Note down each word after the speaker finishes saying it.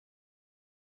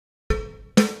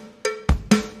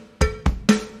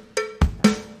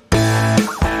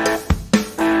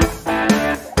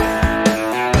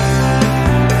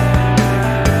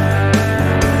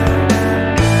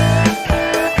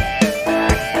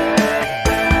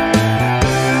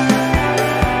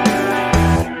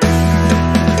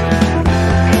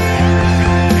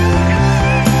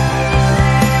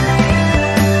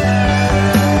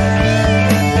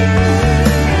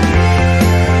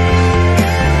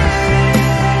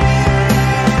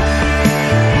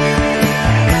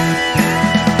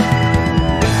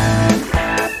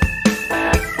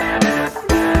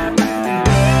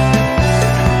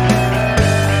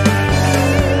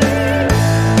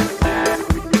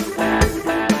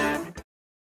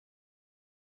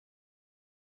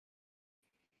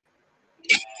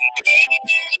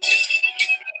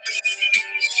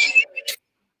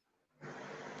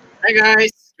Hi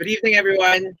guys, good evening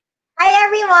everyone. Hi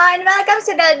everyone, welcome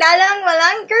to daldalang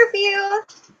walang curfew.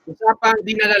 Usapang,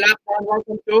 di nalalockdown.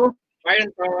 Welcome to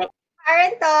QuaranTALK.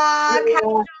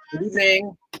 QuaranTALK. Good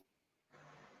evening.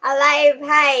 Alive,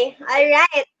 hi. All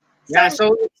right.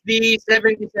 So it's the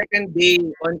 72nd day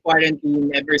on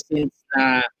quarantine ever since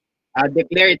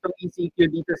declare itong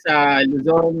ECQ dito sa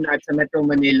Luzon at sa Metro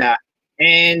Manila.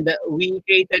 And we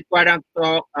created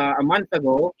QuaranTALK a month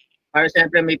ago para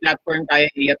siyempre may platform tayo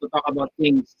to talk about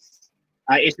things,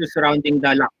 issues surrounding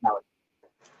the lockdown.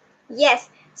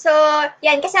 Yes. So,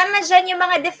 yan, kasama dyan yung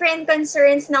mga different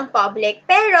concerns ng public.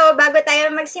 Pero, bago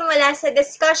tayo magsimula sa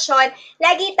discussion,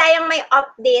 lagi tayong may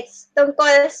updates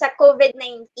tungkol sa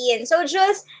COVID-19. So,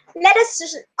 Jules, let us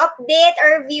update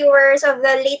our viewers of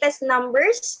the latest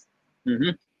numbers.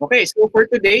 Okay, so for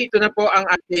today, ito na po ang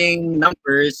ating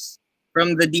numbers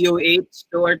from the DOH.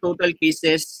 So, our total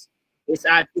cases is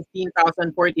at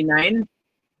 15,049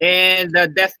 and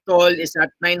the death toll is at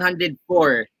 904.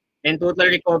 And total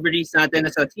recoveries natin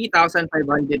nasa 3,506.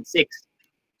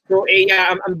 So,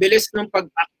 ang bilis ng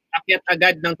pag-akyat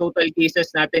agad ng total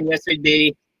cases natin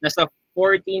yesterday. Nasa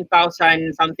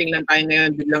 14,000 something lang tayo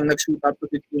ngayon. Biglang nag-shoot up to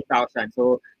 15,000.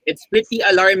 So, it's pretty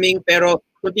alarming. Pero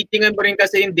kung titingnan mo rin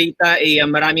kasi yung data,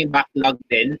 maraming backlog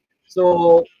din.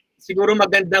 So, siguro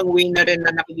magandang way na rin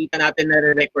na nakikita natin na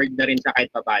re-record na rin siya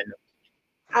kahit paano.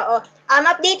 Oo.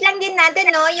 Update lang din natin,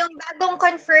 no, yung bagong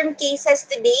confirmed cases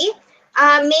today.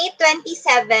 May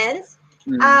 27th,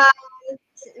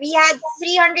 we had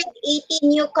 380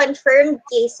 new confirmed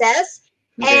cases,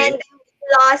 and we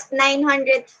lost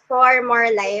 904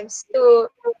 more lives to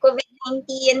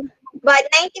COVID-19, but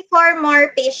 94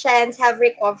 more patients have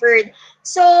recovered.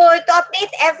 So to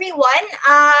update everyone,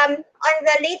 on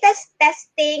the latest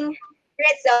testing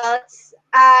results,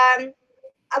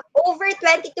 over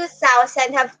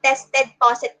 22,000 have tested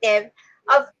positive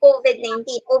of COVID-19.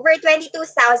 Over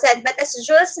 22,000. But as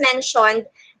Jules mentioned,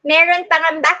 meron pang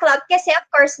ang backlog kasi of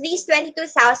course these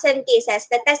 22,000 cases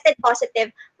that tested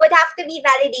positive would have to be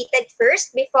validated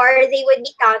first before they would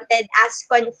be counted as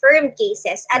confirmed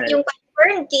cases. At yung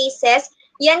confirmed cases,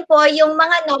 yan po yung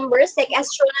mga numbers like as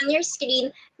shown on your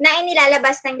screen na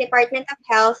inilalabas ng Department of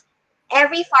Health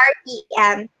every 4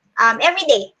 p.m. Every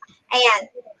day.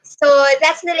 Ayan. So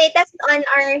that's the latest on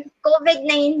our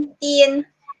COVID-19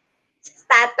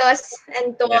 status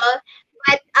and toll.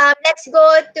 But let's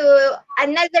go to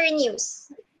another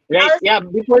news. Right.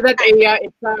 Before that,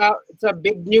 it's a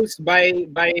big news by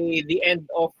the end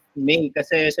of May.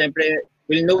 Kasi siyempre,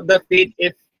 we'll know the fate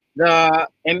if the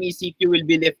MECQ will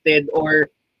be lifted or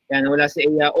wala si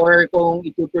EA or kung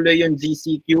itutuloy yung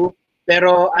GCQ.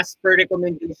 Pero as per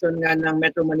recommendation nga ng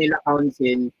Metro Manila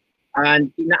Council,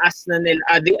 and tinaas na nila,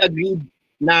 they agreed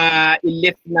na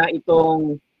i-lift na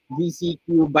itong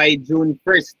GCQ by June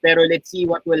 1st. Pero let's see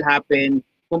what will happen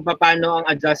kung paano ang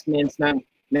adjustments ng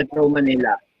Metro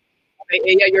Manila. Okay,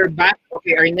 Aya, you're back.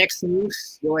 Okay, our next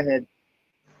news. Go ahead.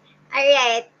 All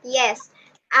right, yes.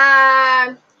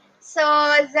 So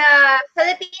the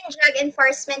Philippine Drug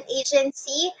Enforcement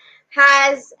Agency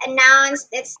has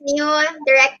announced its new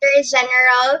Director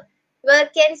General,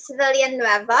 Wilkins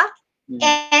Villanueva,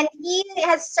 and he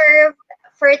has served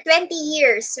for 20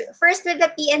 years, first with the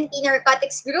PNP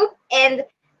Narcotics Group and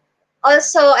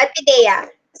also at PDEA.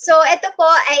 So ito po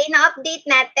ay ina-update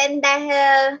natin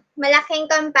dahil malaking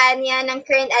kampanya ng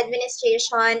current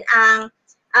administration ang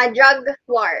drug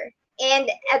war.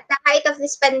 And at the height of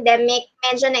this pandemic,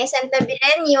 medyo naisantabi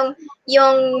rin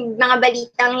yung mga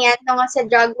balitang yan tungkol sa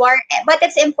drug war. But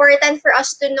it's important for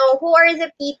us to know who are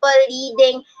the people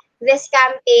leading this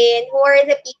campaign, who are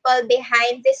the people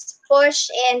behind this push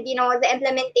and the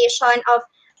implementation of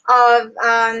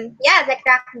the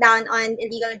crackdown on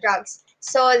illegal drugs.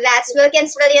 So that's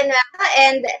Wilkins Villanueva,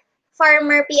 and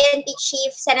former PNP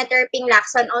Chief Senator Ping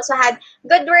Lacson also had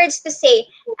good words to say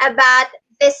about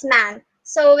this man.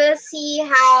 So we'll see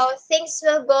how things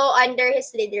will go under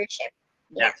his leadership.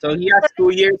 Yeah, so he has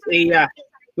 2 years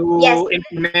to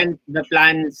implement the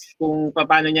plans kung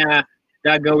paano niya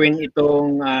gagawin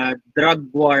itong drug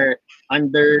war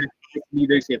under his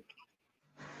leadership.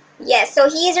 Yes, so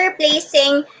he is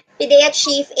replacing PDEA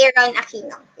Chief Aaron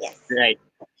Aquino. Yes. Right.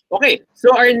 Okay,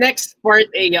 so our next part,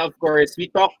 of course,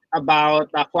 we talked about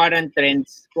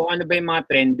QuaranTRENDS, kung ano ba yung mga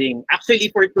trending.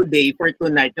 Actually, for today, for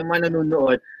tonight, yung mga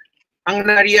nanonood, ang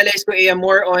na-realize ko,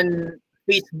 more on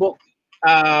Facebook,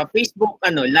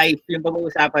 live, yung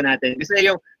pag-uusapan natin. Kasi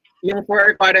yung for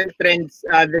our QuaranTRENDS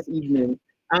this evening,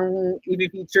 ang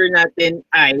i-feature natin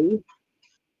ay,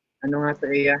 ano nga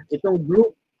ito, itong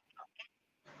group.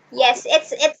 Yes,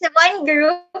 it's one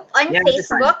group on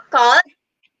Facebook called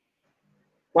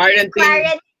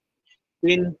QuaranTHINKING.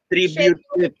 Twin tribute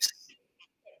clips.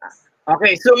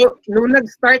 Okay, so nung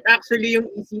nag-start actually yung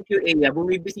ECQA,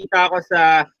 bumibisita ako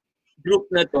sa group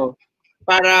na to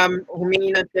para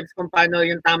humingi ng tips kung paano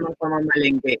yung tamang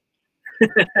pamamalengke.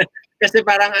 Kasi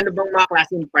parang ano bang mga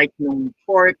klaseng part ng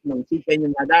pork, ng chicken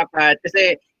yung mga dapat.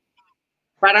 Kasi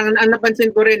parang ang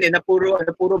napansin ko rin na puro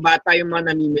bata yung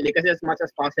mga namimili kasi as much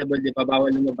as possible, di ba, bawal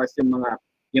lumabas yung mga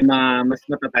mas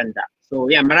matatanda. So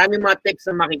yeah, maraming mga tips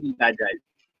na makikita dyan.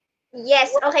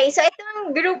 Yes, okay. So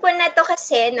itong grupo na to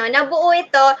kasi, no, nabuo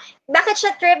ito, bakit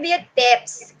siya tribute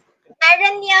tips?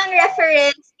 Meron niyang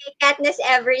reference kay Katniss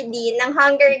Everdeen ng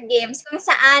Hunger Games kung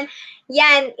saan,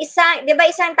 yan, di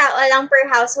ba isang tao lang per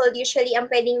household usually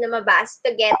ang pwedeng lumabas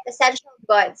to get essential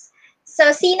goods.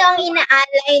 So, sino ang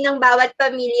inaalay ng bawat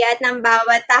pamilya at ng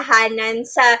bawat tahanan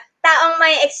sa taong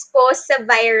may expose sa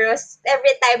virus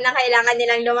every time na kailangan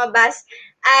nilang lumabas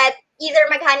at either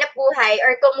maghanap buhay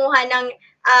or kumuha ng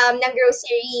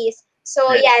groceries.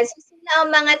 So, yan. So, sino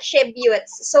ang mga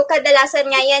tributes? So,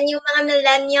 kadalasan nga yan yung mga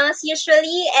millennials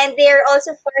usually and they are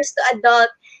also forced to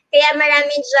adult. Kaya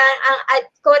marami dyan ang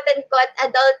quote-unquote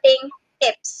adulting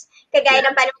tips. Kagaya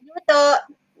ng paano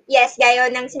magluto, yes, gaya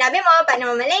ng sinabi mo,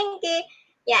 paano mamalengke,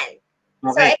 yan.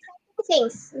 Okay. So, exciting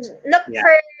things. Look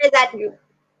for that group.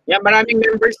 Yeah, maraming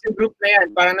members ng group na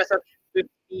yan. Parang nasa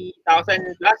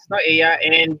 50,000 plus, no, EA,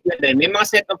 and yun din. May mga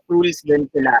set of rules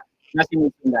din sila na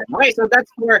sinusundan. Okay, so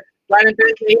that's for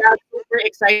QuaranTRENDS. I'm super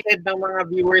excited ng mga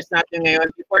viewers natin ngayon.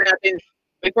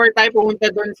 Before tayo pumunta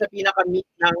doon sa pinaka-meat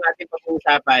ng ating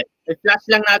pag-uusapan, i-flash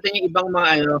lang natin yung ibang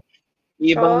mga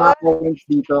mga comments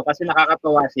dito kasi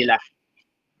nakakatawa sila.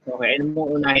 Okay, ano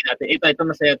mong unahin natin? Ito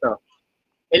masaya to.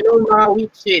 Hello mga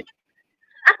weak shit.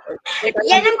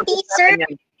 Yan ang teaser.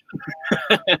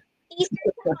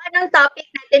 Teaser kung anong topic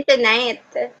natin tonight.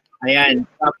 Ayan.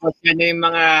 Tapos yan yung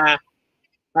mga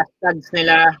hashtags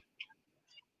nila.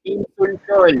 Team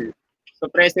Sulsol. So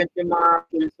present yung mga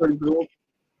Sulsol group.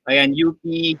 Ayan, UP.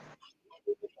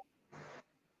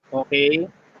 Okay.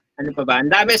 Ano pa ba?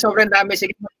 Ang dami, sobrang dami.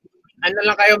 Sige, ano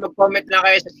lang kayo, mag-comment lang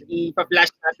kayo.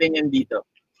 Ipa-flash natin yan dito.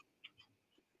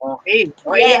 Okay.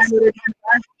 Okay. Yes.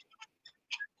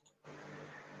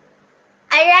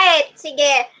 Alright,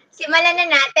 sige. Simulan na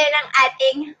natin ang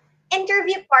ating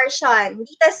interview portion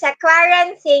dito sa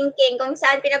QuaranTHINKING kung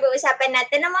saan pinag-uusapan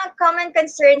natin ang mga common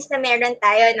concerns na meron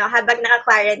tayo habang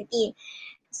naka-quarantine.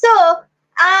 So,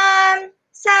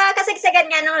 sa kasagsagan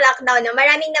nga ng lockdown,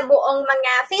 maraming nabuong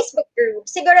mga Facebook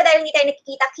groups. Siguro dahil hindi tayo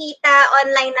nakikita-kita,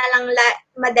 online na lang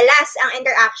madalas ang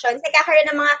interactions, nagkakaroon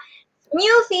ng mga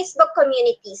new Facebook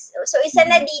communities. So, isa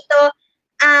na dito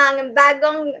ang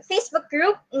bagong Facebook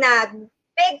group na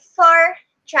Big for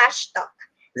Trashtalk.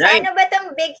 So, ano ba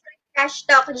itong Big for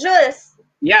Trashtalk, Jules?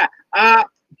 Yeah.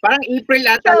 Parang April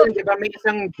ata yun, di ba? May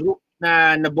isang group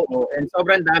na nabuo and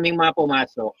sobrang daming mga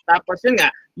pumasok. Tapos yun nga,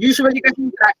 usually kasi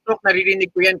yung Trashtalk, naririnig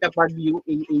ko yan kapag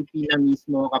UAAP na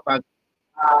mismo, kapag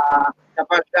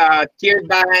cheer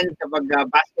dance, kapag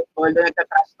basketball, doon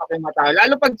nagka-Trashtalk yung mga tao.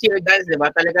 Lalo pag cheer dance, di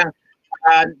ba? Talagang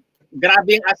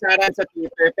grabe yung asaran sa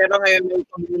Twitter, pero ngayon may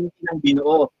community ng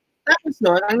binuo. Tapos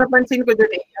nun, ang napansin ko doon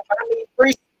parang may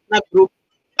first na group,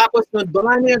 tapos nun,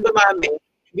 dumami.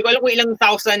 Hindi ko alam kung ilang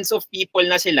thousands of people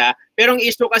na sila, pero ang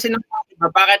issue kasi ng mga,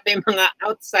 bakit may mga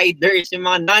outsiders, yung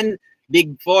mga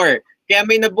non-Big Four. Kaya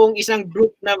may nabuong isang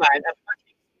group naman at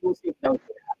exclusive daw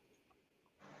sila.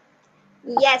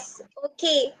 Yes,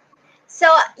 okay.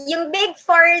 So, yung Big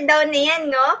Four daw na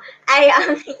yan, no, ay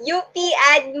ang UP,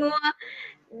 ADMO,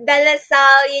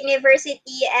 Dalasal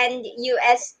University, and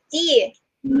UST.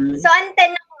 So, ang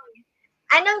tanong,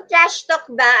 anong trash talk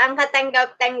ba ang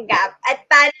katanggap-tanggap at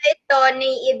paano ito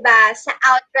naiiba sa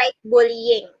outright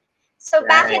bullying? So,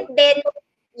 bakit din,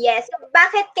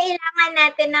 bakit kailangan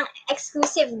natin ng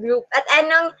exclusive group at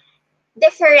anong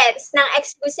difference ng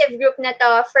exclusive group na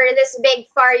to for this Big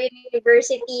Four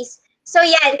universities? So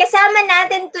yan, kasama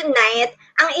natin tonight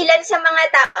ang ilan sa mga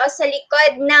tao sa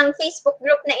likod ng Facebook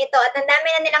group na ito at ang dami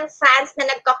na nilang fans na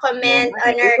nagko-comment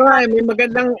on our... May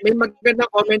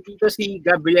magandang comment dito si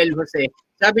Gabriel Jose.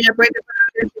 Sabi niya, pwede pa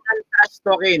natin silang trash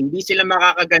talkin. Hindi sila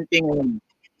makakaganti ngayon.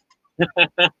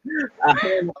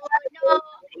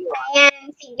 Ayan,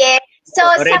 sige. So,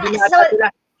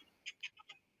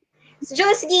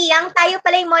 Jules, Guiang, tayo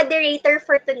pala yung moderator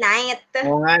for tonight.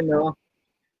 Oo nga, no?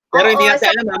 Pero hindi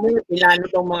natin alam namin ilan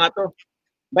itong mga to.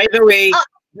 By the way,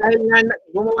 dahil nga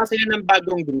gumawa sila ng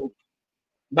bagong group,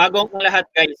 bagong lahat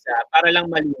guys, para lang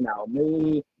malinaw,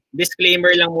 may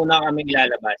disclaimer lang muna kami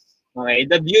ilalabas. Okay,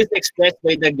 the views expressed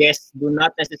by the guests do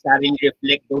not necessarily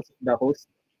reflect those of the host.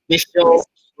 This show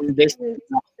is this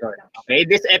production. Okay,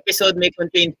 this episode may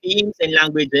contain themes and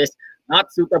languages not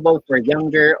suitable for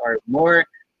younger or more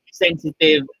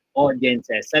sensitive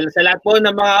audiences. Sa lahat po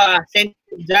ng mga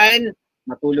sensitive dyan,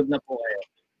 matulog na po kayo.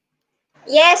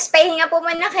 Yes, pahinga po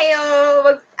muna kayo.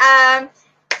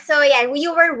 So, yan,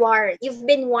 you were warned. You've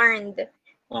been warned.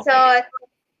 Okay. So,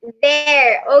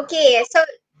 there. Okay. So,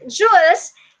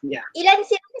 Jules, ilan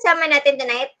sila kasama natin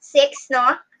tonight? 6,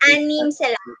 no? 6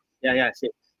 sila. Yeah,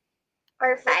 6.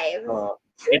 Or 5.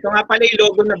 Ito nga pala yung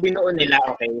logo na binuo nila.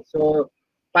 Okay. So,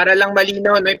 para lang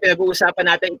malinaw, no, yung pinag-uusapan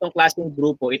natin itong klaseng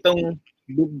grupo, itong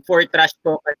Big 4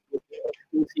 Trashtalkan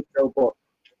exclusive daw po.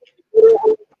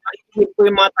 Ito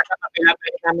yung mga taga-kapila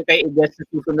namin kayo i-guess sa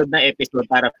susunod na episode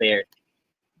para fair.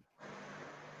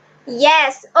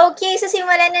 Yes. Okay, so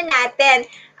simulan na natin.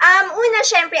 Una,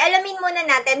 syempre, alamin muna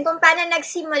natin kung paano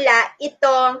nagsimula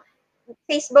itong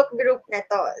Facebook group na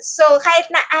to. So, kahit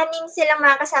na 6 silang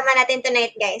mga kasama natin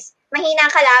tonight, guys, mahina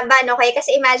ang kalaban, okay?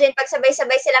 Kasi imagine, pag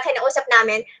sabay-sabay sila kinausap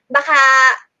namin, baka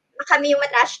kami yung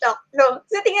matrash talk. No?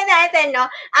 So, tingnan natin, no?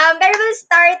 Pero we'll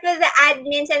start with the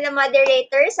admins and the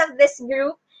moderators of this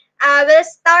group. We'll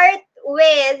start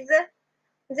with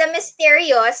the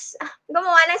mysterious,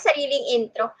 gumawa ng sariling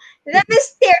intro. The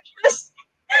mysterious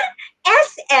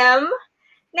SM,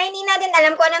 na hindi natin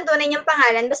alam kung anong tunay niyang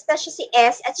pangalan. Basta siya si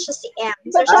S at siya si M.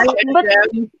 So, siya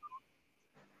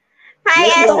Hi,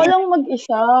 yes, SM. ako lang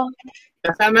mag-isa.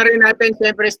 Kasama rin natin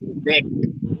siyempre si Beck.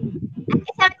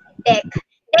 Kasama si Beck.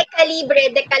 Dekalibre,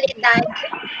 dekalidad.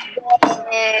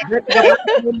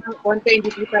 Konti,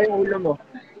 hindi kita yung ulo mo.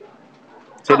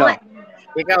 Sino?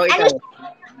 Ikaw.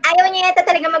 Ayaw niya yata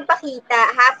talaga magpakita.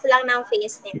 Half lang ng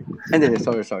face niya. Hindi,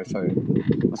 sorry.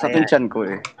 Masakit tiyan ko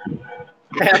eh.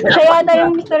 Siya yata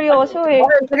yung misteryoso eh.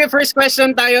 Okay, sige, first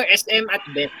question tayo, SM at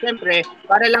Beth. Siyempre,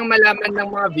 para lang malaman ng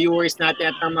mga viewers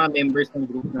natin at ng mga members ng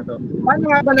group na to. Paano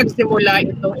nga ba nagsimula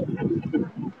ito?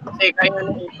 Kasi kaya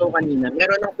nung ito kanina,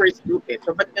 meron ng first group eh.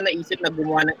 So, ba't ka naisip na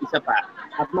gumawa ng isa pa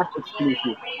at mas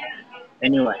exclusive?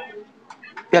 Anyway.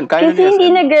 Yan, kaya kasi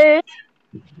hindi na girls.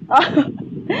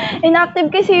 Inactive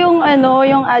kasi yung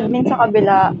yung admin sa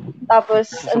kabila.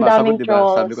 Tapos, ang daming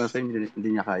trolls. Sabi ko na sa'yo, hindi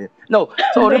niya kaya. No,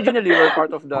 so originally, we're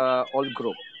part of the old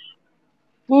group.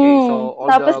 Okay, so all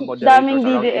tapos, the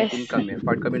moderators, around 18 kami,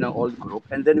 part kami ng old group.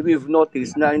 And then we've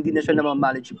noticed na hindi na siya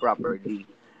manage properly.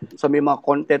 So may mga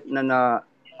content na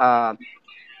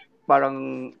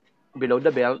parang below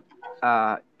the belt,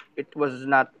 it was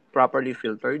not properly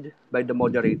filtered by the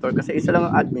moderator. Kasi isa lang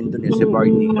ang admin dun si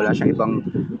Barney. Wala siyang ibang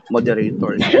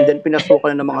moderators. And then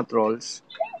pinasukan ng mga trolls.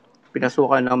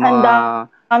 Pinasukan ng mga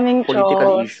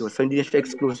political issues. So, hindi na siya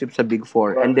exclusive sa Big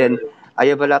 4. And then, I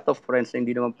have a lot of friends na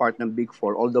hindi naman part ng Big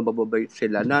 4, although mababait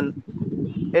sila, na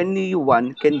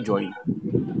anyone can join.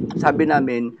 Sabi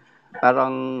namin,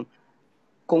 parang,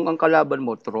 kung ang kalaban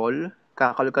mo, troll,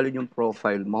 kakalkalin yung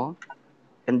profile mo,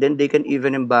 and then they can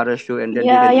even embarrass you, and then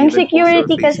they can even post your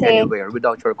face anywhere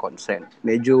without your consent.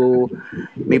 Medyo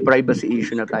may privacy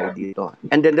issue na tayo dito.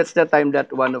 And then, that's the time that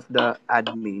one of the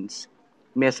admins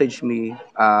message me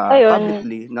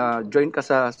publicly na join ka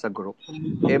sa group.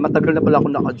 Eh, matagal na pala ako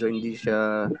naka-join, hindi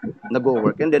siya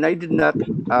nag-work. And then I did not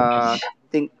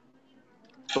think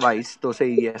twice to say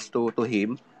yes to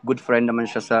him. Good friend naman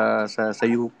siya sa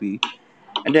UP.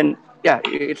 And then, yeah,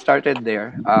 it started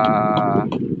there.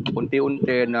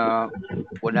 Unti-unti na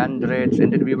 100s,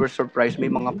 and then we were surprised.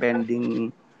 May mga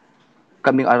pending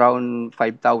kaming around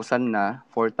 5,000 na,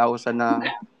 4,000 na.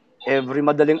 Every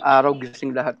madaling araw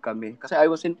gising lahat kami. Kasi I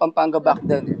was in Pampanga back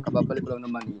then eh. Kababalik ko lang ng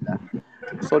Manila.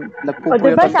 So,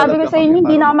 nagpupuyatan diba, sabi ko sa inyo,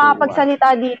 hindi na ako makapagsalita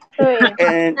dito eh.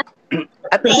 And,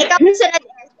 at ikaw sunod.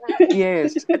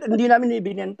 Yes. At hindi namin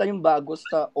ibinenta yung bago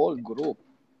sa all group.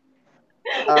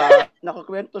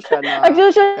 Nakakwento siya na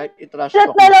kahit i-trash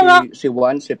talk si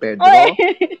Juan, si Pedro,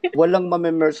 walang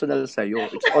mame-personal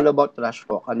sa'yo. It's all about trash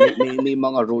talk. May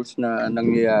mga rules na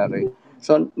nangyayari.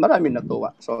 So, marami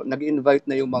natuwa. So, nag-invite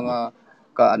na yung mga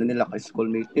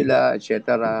ka-schoolmate nila, etc.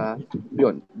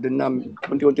 Yun, dun na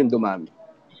unti-unti dumami.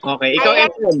 Okay, ikaw,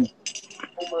 SM.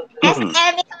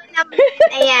 SM, ikaw naman.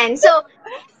 Ayan. So,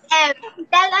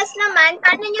 tell us naman,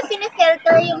 paano nyo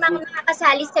pinifilter yung mga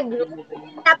nakasali sa group?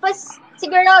 Tapos,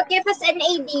 siguro, give us an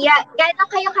idea, gaano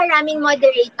kayo karaming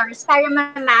moderators para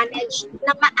ma-manage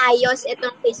na maayos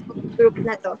itong Facebook group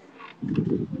na to?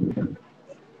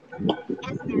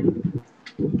 SM.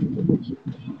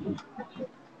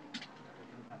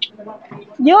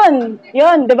 Yun,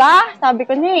 di ba? Sabi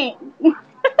ko ni.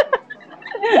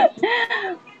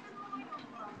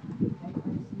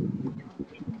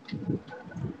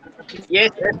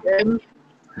 Yes, SM.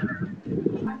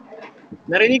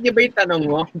 Narinig niyo ba yung tanong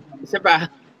mo? Isa pa?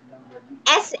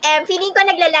 SM, feeling ko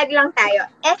naglalag lang tayo.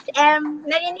 SM,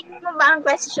 narinig mo ba ang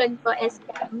question ko,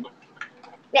 SM?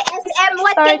 The SM,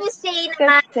 what can you say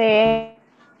naman? Kasi,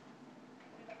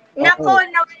 Nako,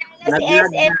 nawala na si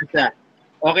SM.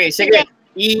 Okay, sige.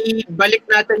 Ibalik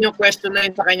natin yung question na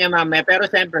yun sa kanya mamaya. Pero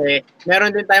siyempre,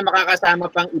 meron din tayong makakasama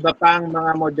pang iba pang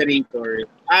mga moderator.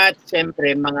 At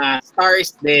siyempre, mga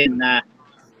stars din na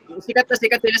sikat na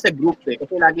sikat sila sa group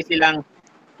kasi lagi silang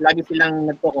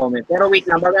nagko-comment. Pero wait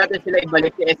lang, bago natin sila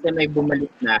ibalik, si SM ay bumalik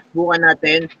na. Bukan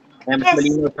natin, mas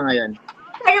malinaw sa ngayon.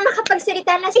 Para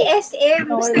makapagsalita na si SM.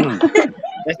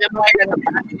 SM, okay ka na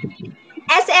ba?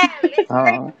 SM, it's your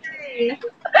turn.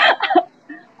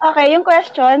 Okay, yung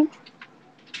question.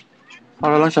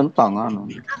 Para lang siyang tanga, no?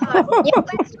 Yung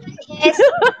question is,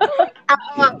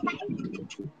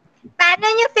 paano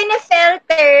nyo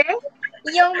pinifilter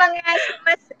yung mga,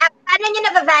 paano nyo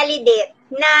na-validate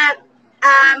na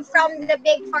from the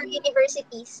big four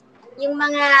universities, yung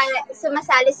mga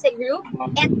sumasali sa group,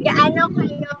 at gaano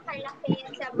kayo kalaki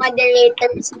sa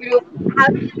moderators group,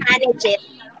 how do you manage it?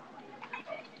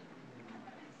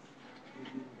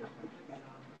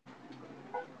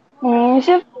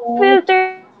 Sa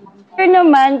filter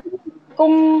naman,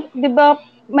 kung, di ba,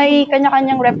 may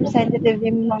kanya-kanyang representative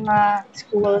yung mga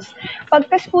schools.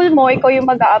 Pagka school mo, ikaw yung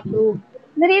mag-a-approve.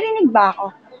 Naririnig ba ako?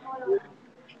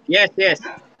 Yes.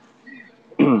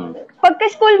 Pagka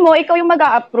school mo, ikaw yung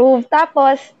mag-a-approve.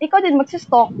 Tapos, ikaw din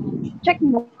magsustalk. Check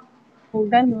mo.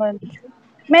 Ganun.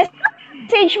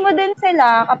 Message mo din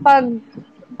sila kapag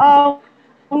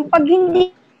pag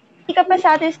hindi ka pa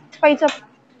satisfied sa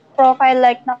profile,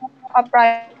 like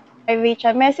naka-private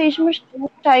siya, message mo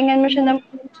siya, hingan mo siya ng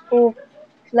proof.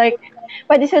 Like,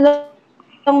 pwede silang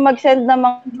mag-send ng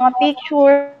mga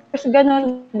pictures,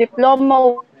 ganun,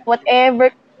 diploma, whatever.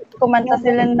 Kumanta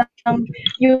sila ng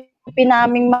UP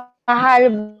naming mahal.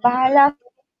 Bahala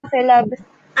sila.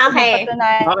 Okay.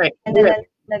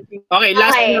 Okay,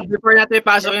 last one before natin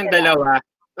ipasok yung dalawa.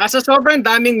 Sa sobrang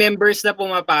daming members na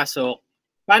pumapasok,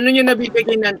 paano nyo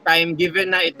nabibigyan ng time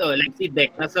given na ito, like si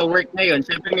Dek, nasa work ngayon,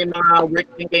 syempre may mga work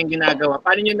din kayong ginagawa,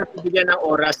 paano nyo nabibigyan ng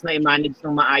oras na i-manage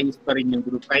ng maayos pa rin yung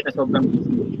group kahit na sobrang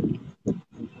busy?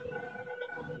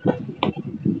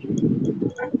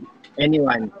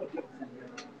 Anyone?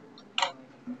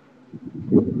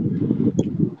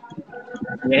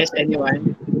 Yes,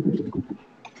 anyone?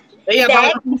 Kaya,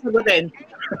 bakit mo sagutin?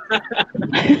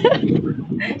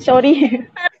 Sorry.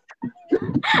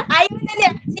 Ayun na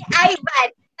niya, si Ivan.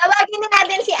 Tawagin na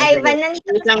natin si Ivan. Nandito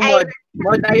si Ivan.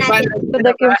 Mod Ivan.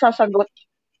 Tudak yung sasagot.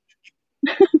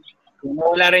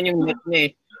 Wala rin yung net niya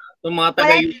eh. Itong mga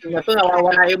taga-YouTube na to,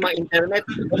 nawawala yung mga internet.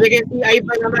 O sige, si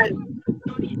Ivan naman.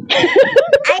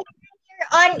 Ivan,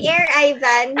 you're on air,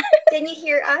 Ivan. Can you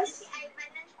hear us?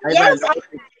 Ivan. Yes,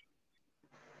 Ivan.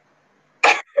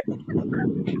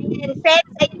 Ayan, friends,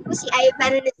 ayun po si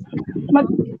Ivan.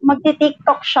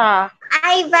 Magti-TikTok siya.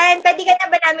 Ivan, pwede ka na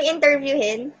ba namin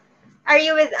interviewin? Are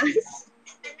you with us?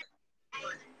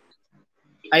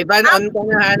 Ivan, on ka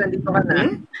na ha? Nandito ka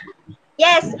na?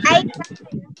 Yes, Ivan.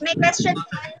 May question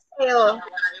sa'yo.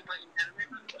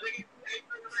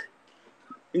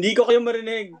 Hindi ko kayo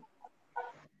marinig.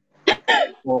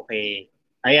 Okay.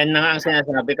 Ayan na nga ang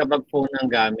sinasabi kapag phone ang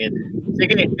gamit.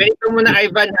 Sige, ganito muna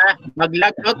Ivan ha.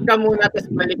 Mag-log out ka muna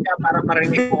tapos balik ka para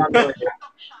marinig mo kami.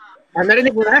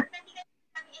 Narinig mo na?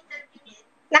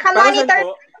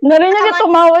 Naka-monitor. Narinig na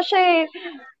tumawa siya eh.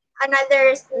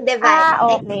 Another device.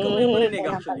 Okay. Hindi ko kayo marinig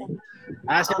actually.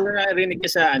 Siguro narinig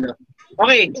niya sa ano.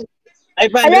 Okay.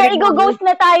 Ivan, i-ghost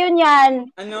na tayo niyan.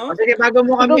 Ano? Sige, bago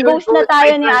mo kami i-ghost na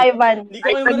tayo ni Ivan. Hindi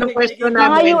ko kayo marinig.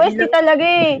 Mga UST talaga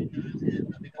eh.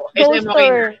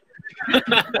 Ghoster.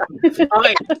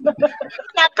 Okay.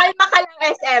 Kalma ka lang,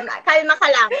 SM. Kalma ka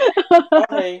lang.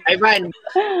 Okay. Ivan,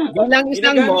 bilang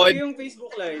isang mod. Yung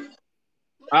Facebook Live.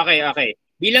 Okay.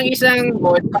 Bilang isang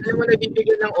mod, paano mo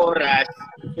nabibigyan ng oras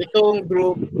itong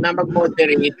group na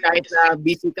mag-moderate kahit na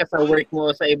busy ka sa work mo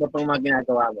o sa iba pang mga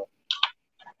ginagawa mo?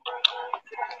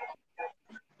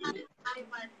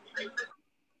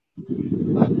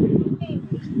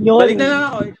 Yun. Balik na lang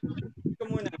ako. Ikaw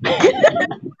muna.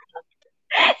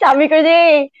 Sabi ko na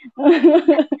eh.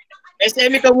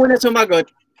 SM, ikaw muna sumagot.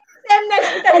 SM na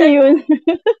lang. Ano yun?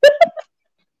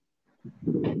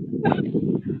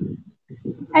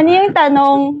 Ano yung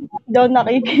tanong? Daw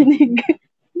nakikinig.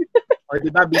 O di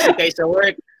ba busy kayo sa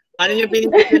work? Ano yung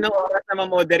binibigyan ng oras na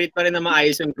ma-moderate pa rin na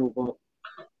maayos yung grupo?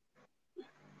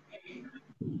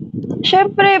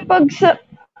 Siyempre, pag sa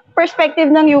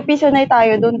perspective ng UP, sanay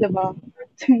tayo doon, di ba?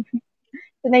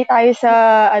 Sanay tayo sa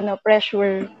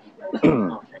pressure.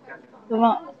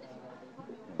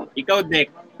 Ikaw,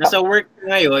 Dek, nasa work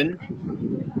ngayon,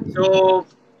 So,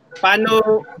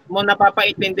 paano mo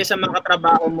napapaintindi sa mga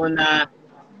katrabaho mo na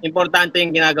importante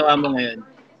yung ginagawa mo ngayon?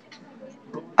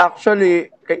 Actually,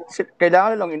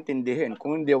 kailangan lang intindihin.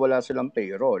 Kung hindi, wala silang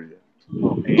payroll.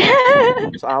 Okay.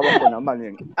 So, hawak ko naman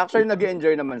yun. Actually,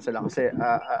 nag-enjoy naman sila kasi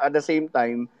at the same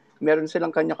time, meron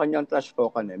silang kanya-kanyang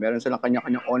Trashtalkan eh. Meron silang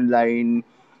kanya-kanyang online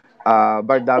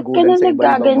bardagulan sa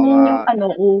iba-ibang mga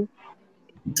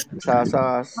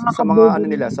sa mga ano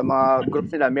nila, sa mga groups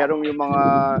nila, merong yung mga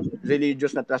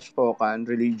religious na Trashtalkan,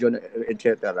 religion,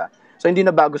 etc. So, hindi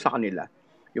na bago sa kanila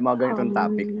yung mga ganitong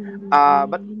topic.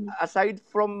 But aside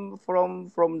from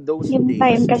those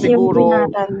things, siguro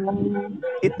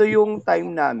ito yung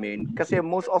time namin kasi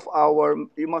most of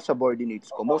yung mga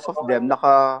subordinates ko, most of them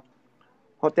naka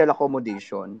hotel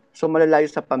accommodation. So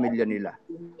malalayo sa pamilya nila.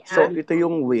 So ito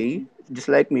yung way, just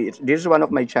like me, this is one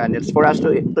of my channels for us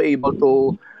to able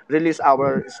to release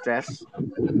our stress.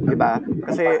 Diba?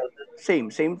 Kasi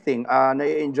same thing.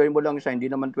 Na-enjoy mo lang siya,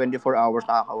 hindi naman 24 hours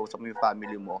nakakausap mo yung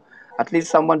family mo. At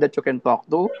least someone that you can talk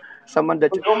to, someone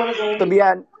that you, to be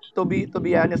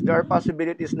honest, there are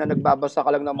possibilities na nagbabasa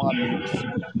ka lang ng mga memes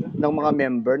ng mga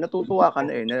member, natutuwa ka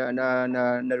na eh,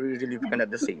 na-relieve ka na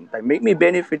at the same time. May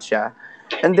benefit siya.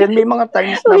 And then may mga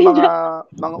times na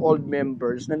mga old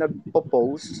members na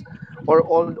nagpo-post or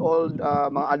old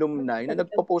mga alumni na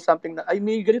nagpo-post something na, ay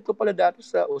may ganito pala dati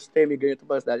sa USTE, may ganito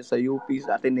pala dati sa UP,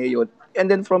 sa Ateneo. And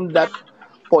then from that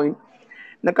point,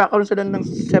 nagkakaroon sila ng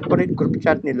separate group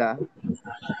chat nila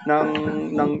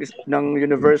ng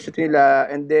university nila,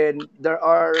 and then there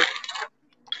are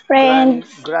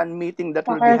grand meeting that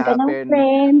will be happen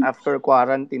after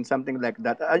quarantine, something like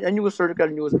that. A new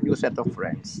circle, new set of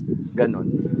friends.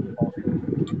 Ganon.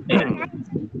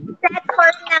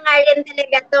 Platform na nga rin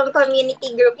talaga tong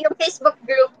community group, yung Facebook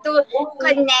group to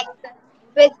connect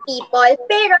with people.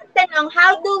 Pero tanong,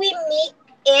 how do we make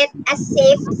it a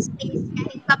safe space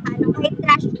kahit paano, kahit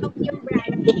trash talk yung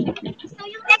branding? So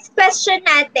yung next question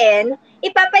natin,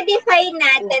 ipapadefine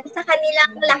natin sa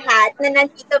kanilang lahat na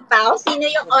nandito pa, kung sino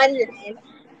yung online,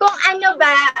 kung ano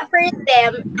ba for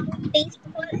them ang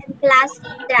tasteful and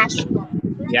classy trash talk.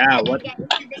 Yeah, what?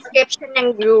 Sa description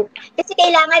ng group. Kasi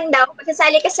kailangan daw, pag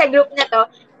sasali ka sa group na to,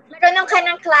 marunong ka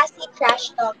ng classy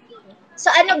trash talking. So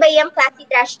ano ba yung classy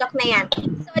trash talk na yan?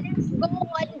 So let's go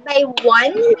one by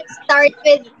one. Let's start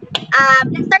with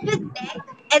Beck,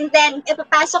 and then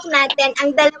ipapasok natin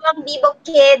ang dalawang Bibog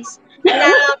Kids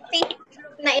na Facebook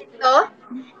group na ito.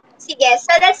 Sige, so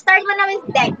let's start muna with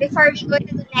Beck before we go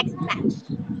to the next batch.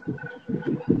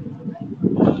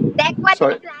 Beck, what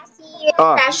is classy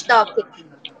trash talking?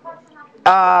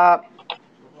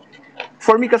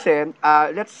 For me kasi,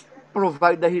 let's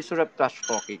provide the history of trash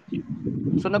talking.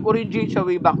 So nag-originate siya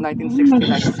way back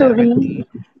 1960,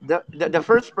 1970. The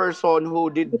first person who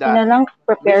did that,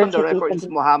 based on the record, is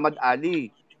Muhammad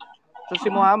Ali. So si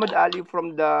Muhammad Ali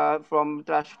from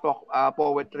trash talk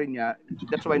poetry niya,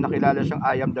 that's why nakilala siyang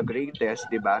I am the greatest,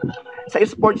 di ba? Sa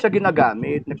sports siya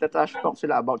ginagamit, nagta-trash talk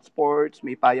sila about sports,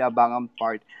 may payabangang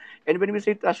part. And when we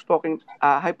say trash talking,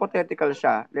 hypothetical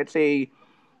siya. Let's say,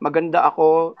 maganda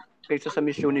ako kaysa sa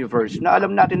Miss Universe, na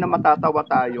alam natin na matatawa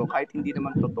tayo kahit hindi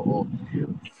naman totoo.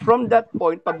 From that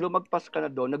point, pag lumagpas ka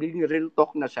na doon, nagiging real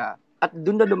talk na siya. At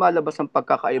doon na lumalabas ang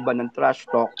pagkakaiba ng trash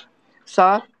talk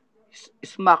sa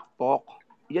smack talk.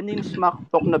 Yan yung smack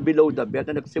talk na below the belt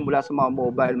na nagsimula sa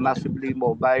mga massively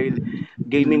mobile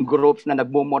gaming groups na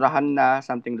nagmumurahan na,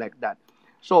 something like that.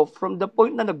 So, from the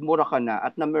point na nagmura ka na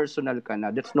at na-personal ka na,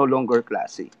 that's no longer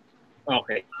classy.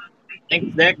 Okay.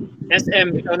 Thanks, Dek.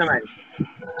 SM, ikaw naman.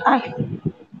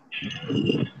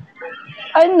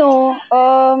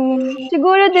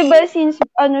 Siguro 'di ba since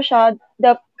siya,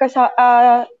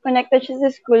 connected siya sa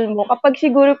school mo, kapag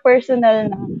siguro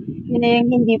personal na, yun na yung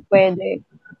hindi pwede.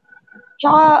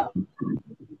 Tsaka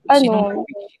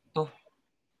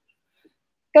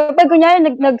kapag kunyari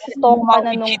nag-stalk ka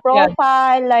na nung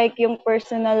profile, like yung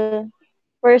personal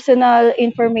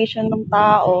information ng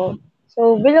tao,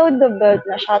 so below the belt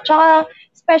na siya. Tsaka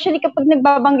especially kapag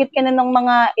nagbabanggit ka na ng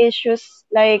mga issues,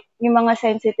 like yung mga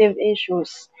sensitive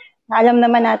issues, na alam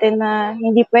naman natin na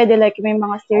hindi pwede, like may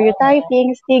mga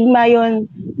stereotyping, stigma, yun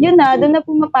na, doon na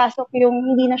pumapasok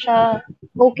yung hindi na siya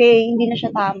okay, hindi na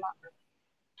siya tama.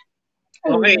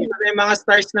 Okay, so yung mga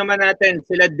stars naman natin,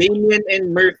 sila Damien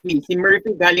and Murphy. Si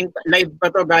Murphy galing live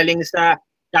pa to, galing sa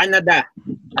Canada.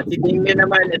 At si Damien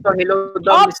naman, ito, hello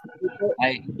daw,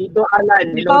 Tito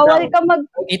Alan. Hello bawal daw. ka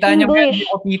mag-English.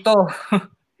 Tito.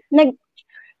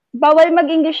 Bawal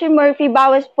mag-English si Murphy,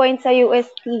 bawas point sa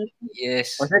UST.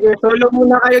 Yes. O sige, solo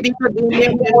muna kayo dito,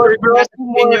 Damien and Murphy.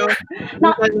 Sabihin nyo,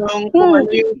 kung ano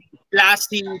yung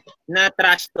classy na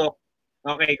trash talk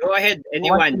Okay, go ahead.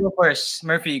 Who wants to Anyone? go first?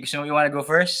 Murphy, gusto mo, you wanna go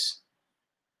first?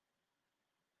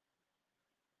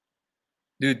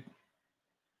 Dude.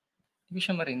 Hindi ko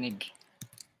siya marinig.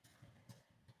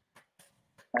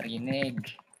 Narinig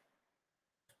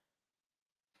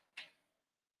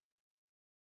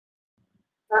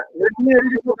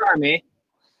po kami.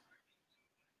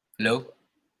 Hello?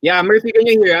 Yeah, Murphy, can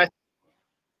you hear us?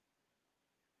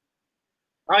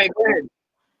 Okay, go ahead.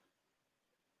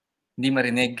 Hindi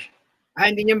marinig.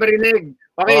 Hindi niya marinig.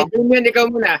 Okay, Damien, ikaw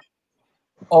muna.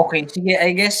 Okay, sige.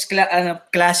 I guess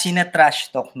klase na trash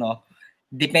talk, no?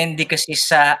 Depende kasi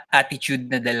sa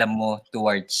attitude na dala mo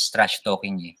towards trash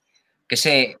talking eh.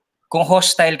 Kasi kung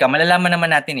hostile ka, malalaman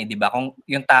naman natin eh, di ba? Kung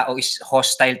yung tao is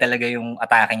hostile talaga yung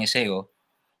atake niya sa'yo.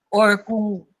 Or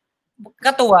kung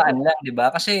katuwaan lang, di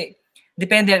ba? Kasi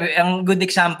depende. Ang good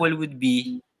example would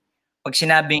be pag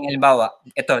sinabing, halimbawa,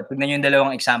 ito, tignan nyo yung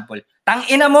dalawang example.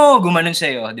 Tangina mo! Gumanon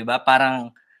sa'yo, di ba? Parang,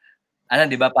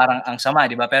 di ba? Parang ang sama,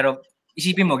 di ba? Pero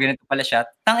isipin mo, ganito pala siya.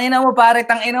 Tangina mo, pare,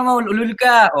 tangina mo, ulul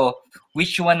ka. O,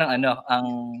 which one ang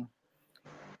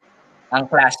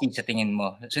classy sa tingin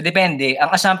mo? So, depende. Ang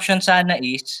assumption sana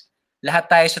is, lahat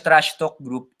tayo sa trash talk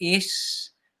group is,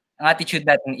 ang attitude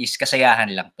natin is, kasayahan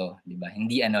lang to, di ba?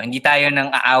 Hindi tayo nang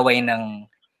aaway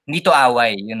hindi to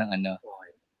away, yun ang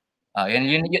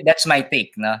that's my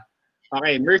take, no?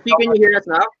 Okay, Murphy, can you hear us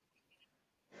now?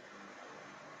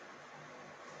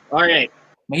 Alright.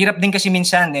 Mahirap din kasi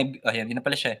minsan, hindi na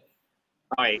pala siya.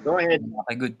 Okay, go ahead.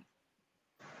 Okay, good.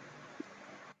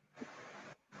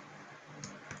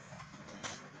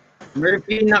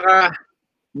 Murphy,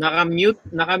 naka-mute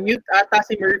ata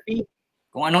si Murphy.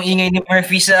 Kung anong ingay ni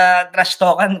Murphy sa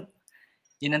Trashtalkan,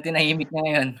 yun ang tinahimik niya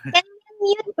ngayon. Can you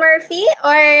mute Murphy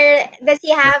or does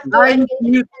he have to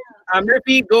mute?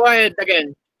 Murphy, go ahead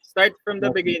again. Start from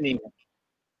the beginning.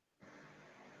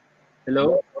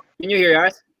 Hello? Can you hear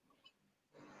us?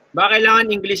 Baka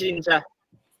kailangan English din siya.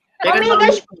 Oh my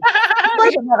gosh!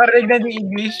 Nakarinig na yung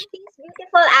English.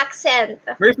 Beautiful accent.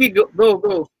 Murphy, go.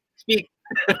 Speak.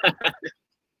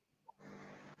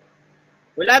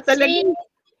 Wala talaga.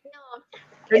 No.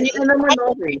 Kanina naman,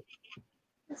 okay.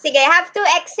 Sige, have to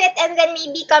exit and then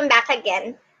maybe come back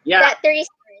again. Yeah. To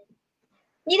restart.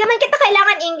 Hindi naman kita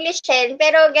kailangan English, Chen,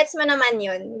 pero gets mo naman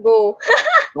yun. Go.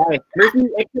 Okay. Murphy,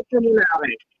 exit ka muna.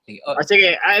 Okay.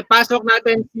 Sige, pasok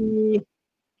natin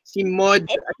si Mod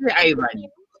at si Ivan.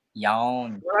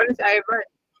 Yawn. Wala si Ivan.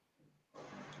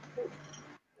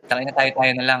 Takay na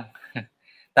tayo na lang.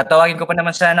 Tatawagin ko pa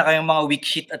naman sana kayong mga weak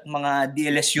shit at mga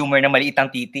DLS humor na maliit ang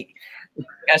titi.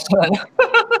 Kaso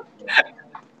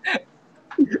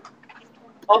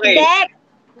Okay.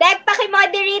 Dek,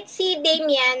 paki-moderate si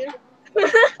Damien.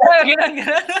 Ganun.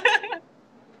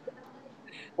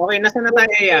 Okay, nasa na tayo,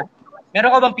 Aya?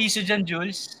 Meron ka bang piso dyan,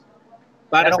 Jules?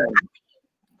 Para sa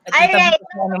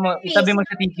itabi mo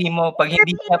sa titi mo. Pag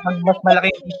mas malaki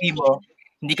yung titi mo,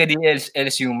 hindi ka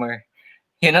DLS humor.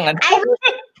 Yun ang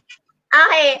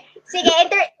Okay. Sige,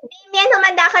 Damien,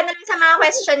 humanda ka na lang sa mga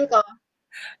question ko.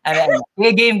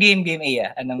 Game,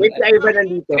 Aya. Wait, si Ivan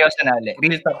nandito. Seryoso na ulit.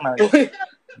 Real talk na ulit.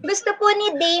 Gusto po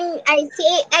ni si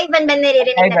Ivan ba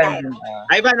naririnig na tayo?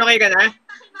 Ivan, okay ka na?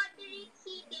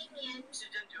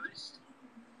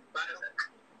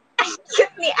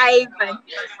 Cute ni Ivan.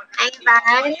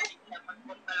 Ivan,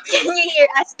 can you hear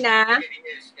us na?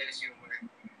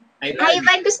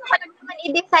 Ivan, gusto ko lang naman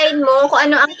i-define mo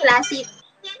kung ano ang classic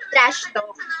trash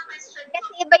talk.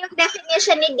 Kasi iba yung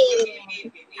definition ni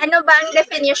Damien. Ano ba ang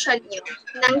definition niyo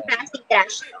ng classic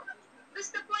trash talk?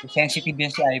 Sensitive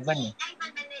yan si Ivan eh.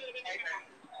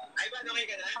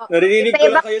 Narinig ko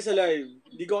lang kayo sa live.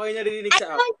 Hindi ko kayo narinig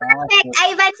sa app. Perfect.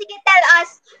 Ivan, sige, tell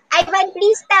us. Ivan,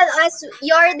 please tell us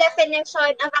your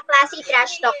definition of a classic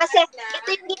trash talk. Kasi ito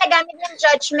yung ginagamit ng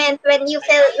judgment when you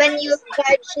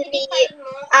judge the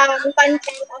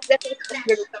content of the Facebook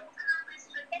group. Kasi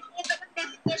ito yung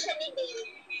definition ni Dave.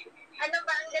 Ano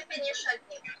ba ang definition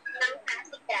niyo ng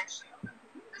classic trash talk?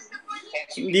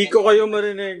 Hindi ko kayo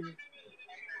marinig.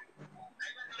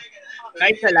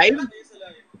 Kahit sa live?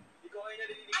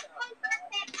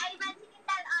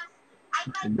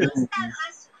 Ivan, please tell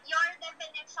us your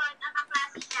definition of a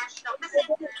classic trash talk. Kasi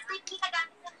ito yung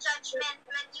ginagamit ng judgment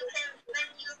when you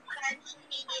judge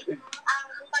the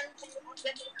content of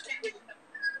the Facebook group.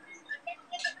 Kasi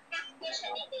ito yung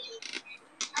definition ni Dave.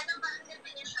 Ano ba ang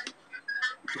definition ng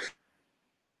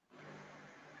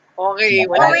Okay,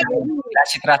 wala.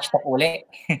 Classic trash talk uli.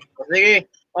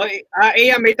 Sige. Okay,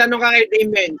 Aya, may tanong ka kay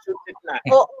Damien. Shoot it na.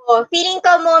 Oo. Feeling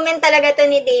ko moment talaga to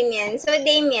ni Damien. So,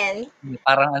 Damien.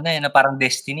 Parang parang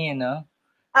destiny, no?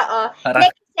 Oo. Parang...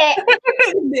 Kasi,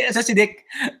 Hindi, sa si Dick.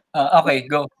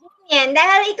 Okay, go. Damien,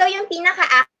 dahil ikaw yung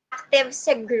pinaka-active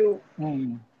sa group,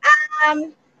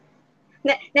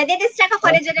 nadidistract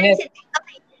ako na dyan. Okay.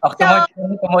 So,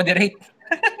 moderate.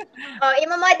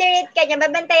 Imo-moderate ka niya.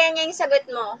 Babantayan niya yung sagot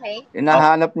mo, okay?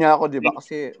 Hinahanap niya ako, di ba?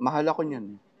 Kasi mahal ako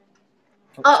niyan.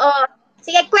 Oo.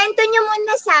 Sige, kwento niyo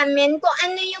muna sa amin kung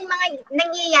ano yung mga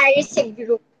nangyayari sa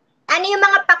group. Ano yung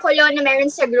mga pakulo na meron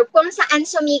sa group kung saan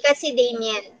sumikat si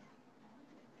Damien?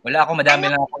 Wala ako, madami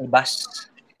lang ako ibas.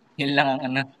 Yun lang ang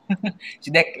ano.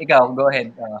 Si Dek, ikaw, go ahead.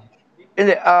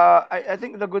 I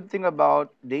think the good thing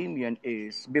about Damien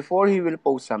is before he will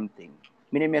post something,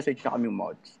 mini-message na kaming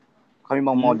mods. Kami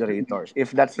mga moderators,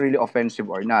 if that's really offensive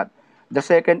or not. The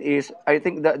second is, I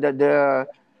think the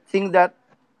thing that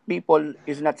people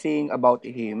is not saying about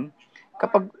him,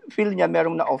 kapag feel niya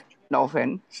merong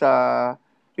na-offend sa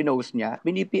pinost niya,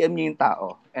 bini-PM niya yung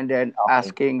tao and then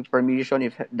asking permission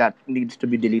if that needs to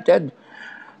be deleted.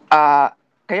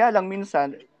 Kaya lang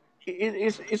minsan,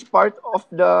 is part of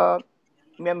the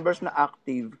members na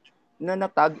active na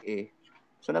natag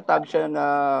So natag siya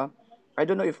na, I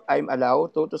don't know if I'm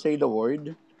allowed to say the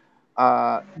word.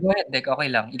 Go ahead, Dek,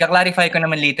 okay lang. Ika-clarify ko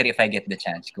naman later if I get the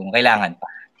chance, kung kailangan pa.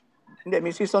 Hindi,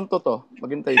 may season 2 to.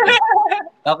 Maghintay ka.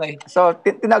 Okay. So,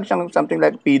 tinag siyang something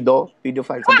like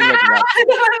pedophile, something like that.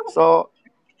 So,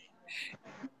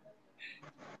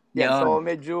 yeah, so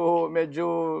medyo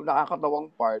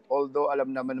nakakatawang part. Although alam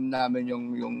namin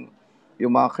yung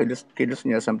mga kilos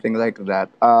niya, something like that.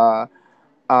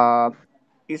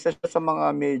 Isa siya sa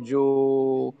mga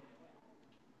medyo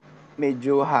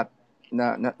hot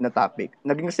na topic.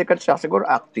 Naging sikat siya, siguro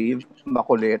active,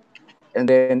 makulit, and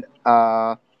then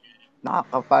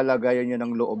nakakapalagayan niya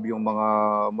ng loob yung mga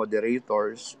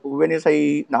moderators. When I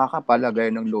say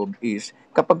nakakapalagayan ng loob is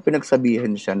kapag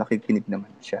pinagsabihan siya, nakikinig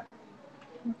naman siya.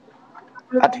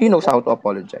 At he knows how to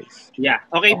apologize. Yeah.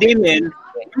 Okay, Damien.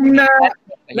 Nung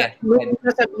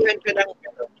nasabihan ka ng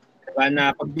diba, na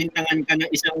pagbintangan ka ng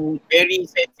isang very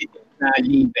sensitive na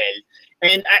level.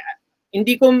 And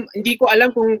hindi ko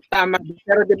alam kung tama,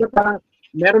 pero di ba parang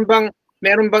meron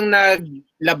bang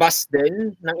naglabas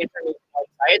din ng isang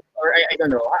outside or I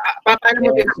don't know. Paano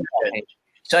mo okay.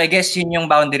 So I guess yun yung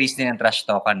boundaries din ng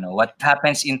Trashtalkan, no? What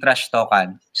happens in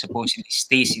Trashtalkan supposedly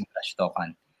stays in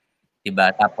Trashtalkan.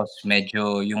 Diba? Tapos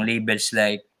medyo yung labels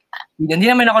like, hindi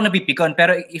naman ako napipikon,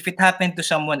 pero if it happened to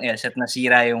someone else at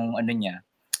nasira yung ano niya,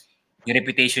 yung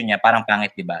reputation niya, parang pangit,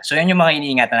 diba? So yun yung mga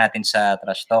iniingatan natin sa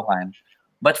Trashtalkan.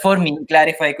 But for me,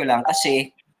 clarify ko lang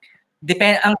kasi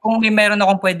kung meron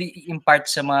akong pwede i-impart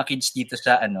sa mga kids dito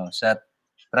sa sa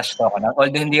Trashtalkan,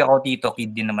 although hindi ako tito,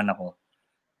 kid din naman ako,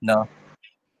 no,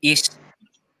 is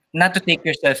not to take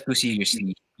yourself too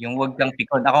seriously. Yung wag kang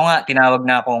pikon. Ako nga, tinawag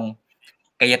na akong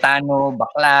Kayetano,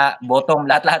 bakla, bottom,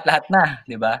 lahat na,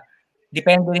 di ba?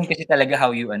 Depende rin kasi talaga how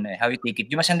you take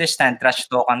it. You must understand,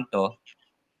 Trashtalkan to.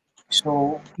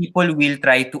 So, people will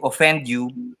try to offend you,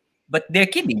 but they're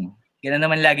kidding. Ganun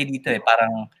naman lagi dito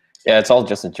parang... Yeah, it's all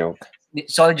just a joke.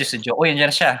 It's all just a joke. Oh, yan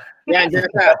siya. Yeah, dyan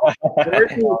siya.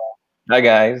 Hi,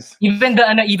 guys. Even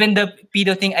the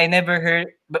pedo thing, I never heard...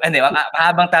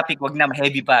 mahabang topic, wag na,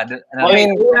 heavy pa.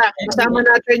 Kasama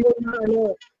natin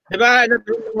yung di ba,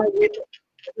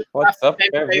 what's up,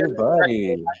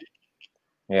 everybody?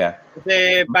 Yeah.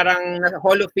 Kasi parang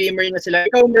Hall of Famer na sila.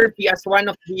 Ikaw, Murphy, as one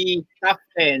of the top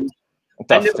 10.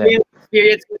 Ano yung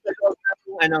experience mo sa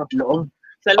loob?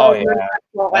 Sa loob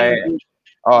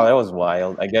that was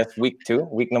wild. I guess week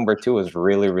number 2 was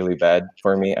really, really bad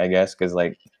for me, I guess, because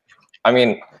they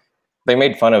made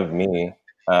fun of me,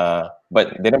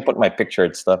 but they didn't put my picture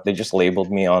and stuff. They just labeled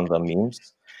me on the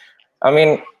memes.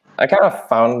 I kind of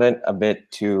found it a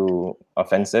bit too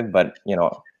offensive, but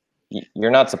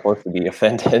you're not supposed to be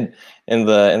offended in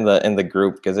the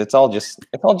group because it's all just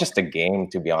a game,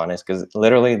 to be honest. Because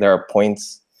literally there are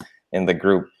points in the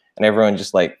group, and everyone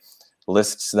just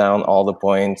lists down all the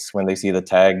points when they see the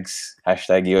tags,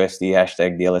 #USD,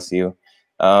 #DLSU.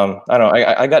 I don't know.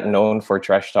 I got known for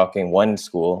trash talking one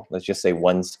school. Let's just say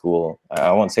one school.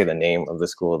 I won't say the name of the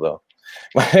school though.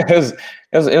 it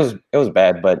was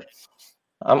bad, but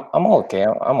I'm okay.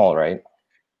 I'm all right.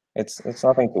 It's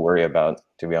nothing to worry about,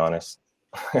 to be honest.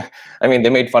 They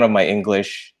made fun of my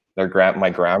English, my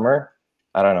grammar.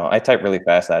 I don't know. I type really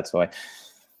fast, that's why.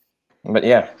 But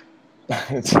yeah,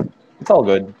 it's all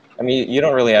good. You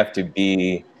don't really have to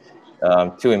be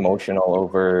too emotional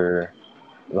over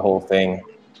the whole thing.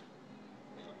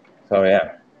 So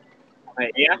yeah.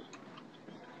 Yeah.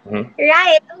 Mm-hmm.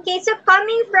 Right. Okay. So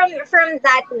coming from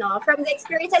that, from the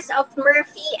experiences of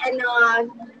Murphy and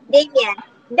Damien,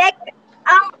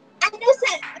 an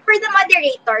for the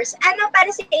moderators, ano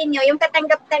para sa inyo yung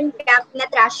katanggap-tanggap na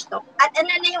trash talk? At ano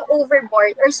na yung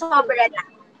overboard or sobra na?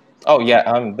 Oh yeah,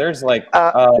 there's like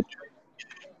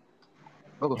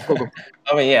Go.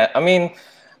 I mean,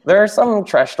 there are some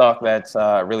trash talk that's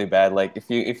really bad. Like if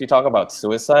you talk about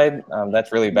suicide,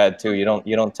 that's really bad too. You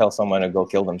don't tell someone to go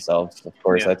kill themselves. Of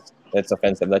course, that's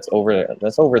offensive. That's over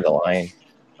the line.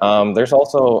 There's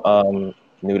also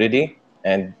nudity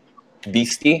and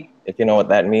beastie, if you know what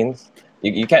that means.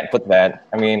 You can't put that.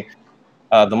 I mean,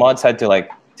 the mods had to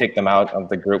like take them out of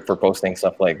the group for posting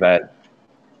stuff like that.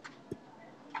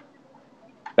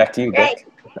 Back to you, Dick.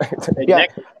 Yeah.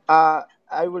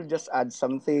 I will just add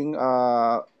something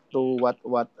to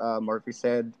what Murphy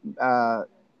said.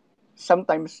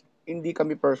 Sometimes hindi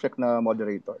kami perfect na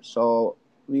moderator. So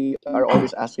we are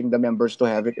always asking the members to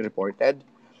have it reported,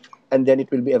 and then it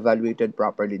will be evaluated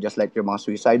properly, just like yung mga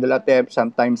suicidal attempts,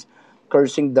 sometimes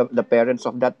cursing the parents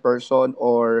of that person,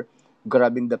 or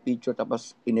grabbing the picture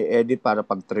tapos ini-edit para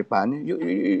pagtripan.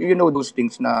 You know those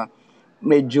things na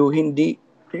medyo hindi,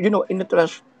 in the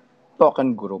trash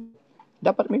talkan group,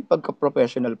 dapat may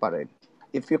pagka-professional pa rin.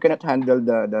 If you cannot handle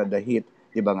the heat,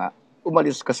 di ba nga,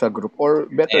 umalis ka sa group, or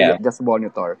better yet, just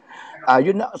monitor.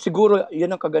 Siguro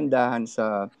yun ang kagandahan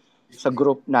sa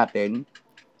group natin,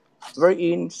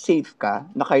 wherein safe ka,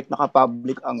 na kahit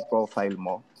naka-public ang profile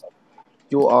mo,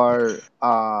 you are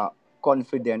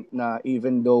confident na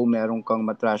even though meron kang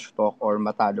matrash talk or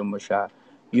matalo mo siya,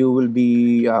 you will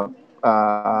be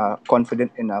confident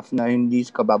enough na hindi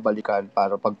ka babalikan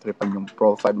para pagtripan yung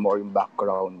profile mo or yung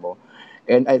background mo.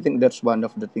 And I think that's one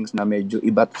of the things na medyo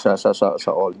iba sa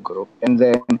all group. And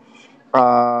then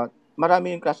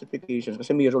marami yung classifications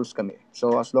kasi may rules kami.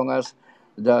 So as long as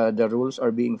the rules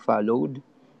are being followed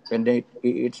and then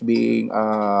it's being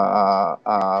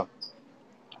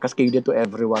cascaded to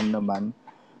everyone naman,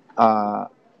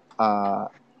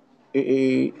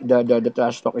 the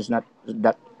trash talk is not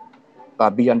that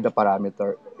beyond the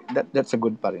parameter. That's a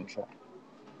good pa rin siya.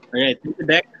 Alright, thank you,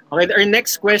 Deck. Okay, our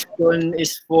next question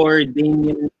is for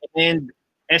Damien and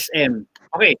SM.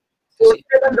 Okay, so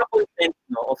here on the content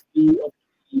of the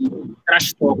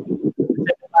trash talk.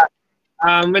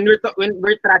 When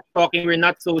we're trash talking, we're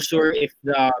not so sure if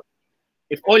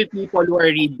all people who are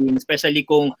reading, especially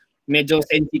kung medyo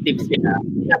sensitive sila,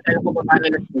 alam ko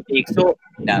paano na take. So,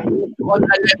 on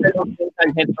a level of mental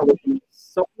health awareness,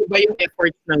 so iba yung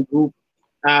efforts ng group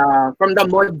from the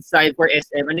mod side for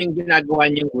SM, ano yung ginagawa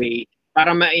niyong way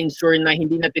para ma-ensure na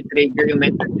hindi natitrigger yung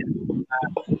mental health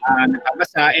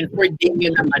nakabasa, and for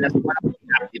Damien naman as one of the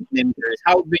active members,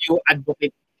 how do you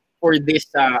advocate for this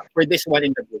one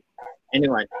in the group?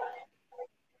 Anyone?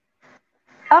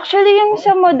 Actually, yung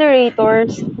sa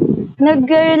moderators,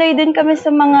 nag-rely din kami sa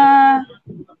mga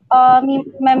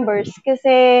members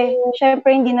kasi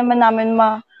syempre hindi naman namin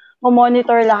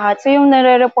ma-monitor lahat. So yung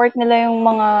nare-report nila yung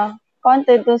mga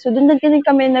content, so doon din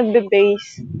kami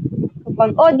nagbe-base.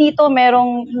 Kapag dito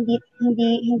merong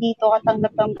hindi to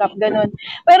katanggap-tanggap ganun.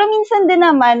 Pero minsan din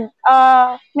naman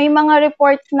may mga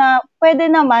reports na pwede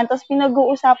naman tapos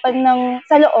pinag-uusapan ng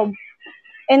sa loob.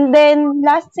 And then,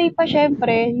 last say pa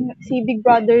syempre, si Big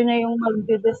Brother na yung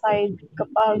mag-decide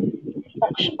kapag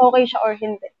okay siya or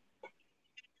hindi.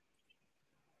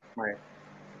 Right.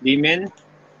 Damien?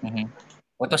 Mm-hmm.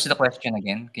 What was the question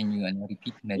again? Can you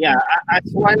repeat that? Yeah, as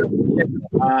one of the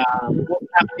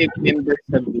most active members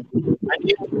of the group, ano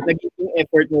yung naging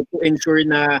effort mo to ensure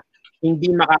na hindi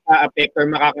makaka-affect or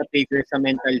makaka-trigger sa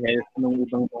mental health ng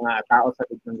ibang mga tao sa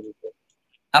loob ng grupo?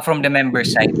 From the member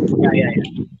side? Yeah.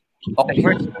 Okay,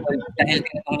 first of all, dahil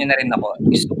tinatanong niyo na rin ako,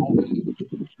 gusto kong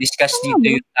discuss dito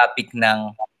yung topic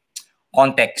ng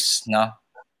context, no?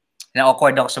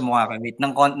 Na-awkward ako sa mukha ko. Wait,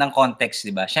 ng context, di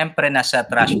ba? Siyempre, nasa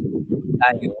trash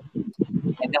tayo.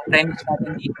 And the premise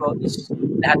natin dito is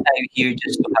lahat tayo here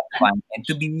just to have fun and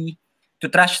to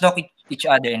trash talk each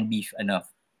other and be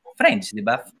friends, di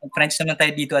ba? Friends naman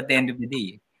tayo dito at the end of the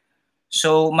day.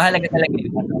 So, mahalaga talaga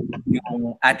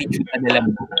yung attitude na dala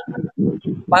mo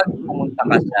pag pumunta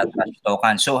ka sa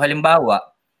Trashtalkan. So, halimbawa,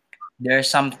 there are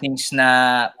some things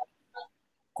na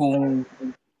kung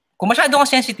masyado kang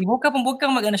sensitive, huwag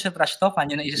kang mag-ano sa Trashtalkan.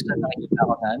 Yun ang isa sa nakikita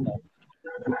ko na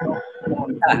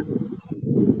pumunta.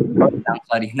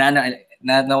 Sorry,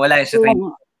 nawala yung sa train.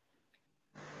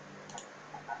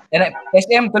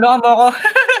 SM, tulungan mo ako.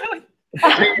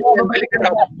 Balik ka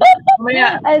na.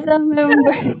 As a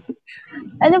member.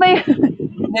 Ano ba yun?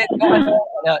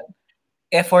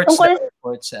 Efforts.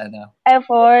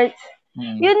 Efforts.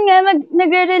 Yun nga,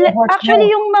 nagre-relate. Actually,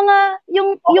 yung mga,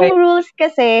 yung rules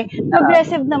kasi,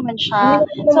 progressive naman siya.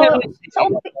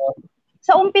 So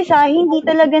sa umpisa, hindi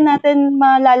talaga natin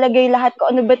malalagay lahat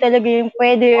kung ano ba talaga yung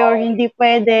pwede or hindi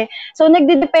pwede. So,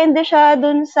 nagdidepende siya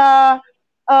dun sa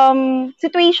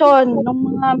situation ng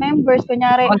mga members.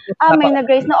 Kunyari, may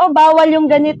nag-raise na, bawal yung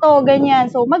ganito, ganyan.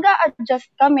 So,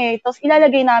 mag-a-adjust kami. Tapos,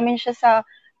 ilalagay namin siya sa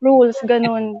rules,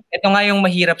 ganun. Ito nga yung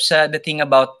mahirap sa the thing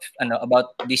about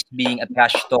this being a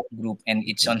trash talk group and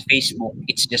it's on Facebook.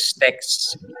 It's just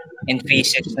texts and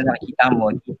faces na nakikita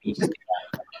mo, DPs, diba?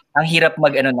 Ang hirap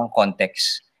ng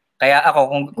context. Kaya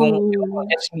ako, kung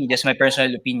just my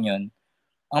personal opinion,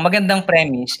 ang magandang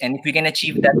premise, and if we can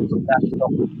achieve that trash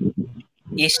talk,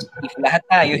 is if lahat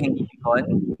tayo hindi pikon,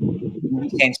 hindi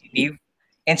sensitive,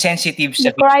 and sensitive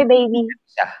sa cry baby.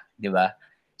 Di ba?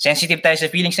 Sensitive tayo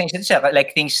sa feelings ng isa't isa.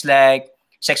 Like things like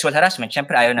sexual harassment,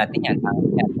 syempre ayaw natin yan.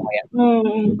 Kaya,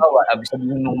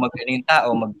 sabihin mong yung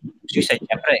tao, mag-suicide,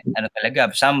 syempre, talaga,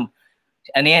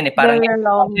 parang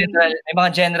may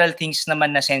mga general things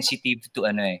naman na sensitive to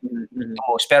to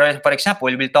most. Pero for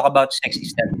example, we'll talk about sex.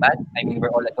 Is that bad? I mean,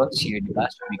 we're all adults here, di ba?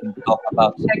 So we can talk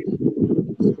about sex.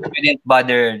 We didn't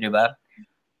bother, di ba?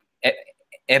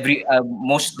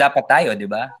 Most dapat tayo, di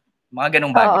ba? Mga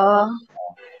ganong bagay.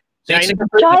 So it's the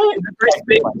first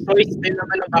choice din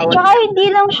naman ng bawat. Tsaka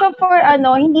hindi lang siya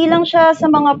hindi lang siya sa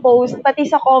mga post, pati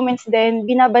sa comments din,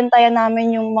 binabantayan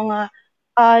namin yung mga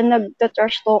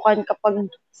nagta-trashtalkan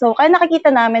kaya nakikita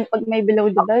namin pag may below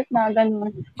the belt na gano'n.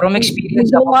 From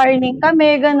experience ako. Warning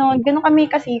kami, gano'n kami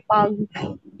kasipag.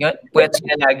 Puyat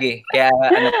sila lagi. Kaya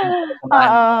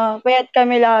puyat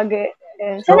kami lagi.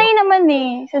 Sanay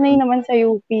naman sa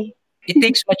UP. It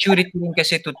takes maturity din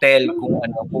kasi to tell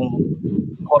kung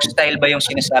hostile ba yung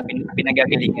sinasabi na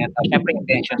pinagagalingan. Siyempre,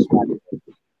 intentions matter.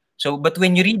 So, but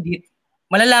when you read it,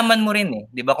 malalaman mo rin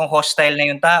di ba kung hostile na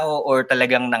yung tao or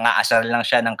talagang nangaasar lang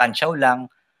siya ng kantsaw lang.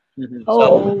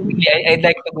 So, I'd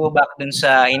like to go back dun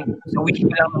sa which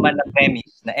ko lang naman na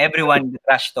premise na everyone in the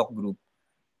Trash Talk group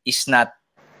is not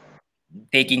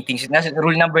taking things.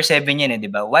 Rule number 7 yan di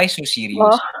ba? Why so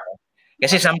serious?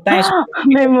 Kasi sometimes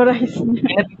memorize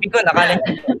ko, nakala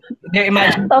they're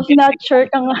imagining top notcher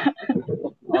ka nga.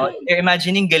 They're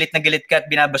imagining galit na galit ka at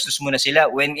binabastos mo na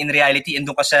sila when in reality,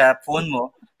 andun ka sa phone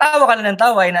mo, tawa ka lang ng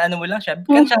tawa, mo lang siya.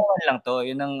 Kantsawan lang to.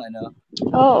 Yun ang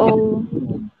Oo.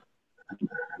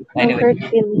 Anyway. Hurt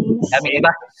feelings.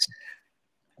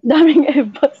 Daming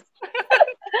ebas.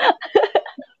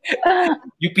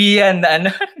 UP yan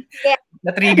na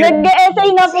na-trigger. Nag-essay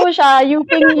na po siya. UP.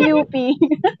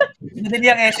 Madali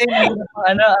ang essay.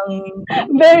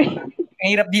 Very ang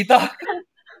hirap dito.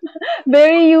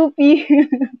 Very UP.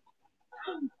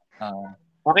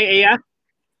 Okay, Aya?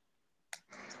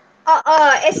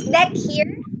 Is Deck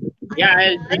here? Yeah,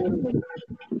 I'll bring him.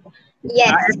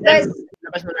 Yes.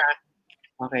 Labas mo na.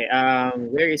 Okay,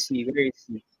 where is he?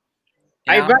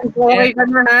 Ivan, okay ka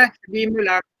na ha? Sabihin mo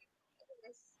lang.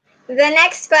 The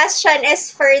next question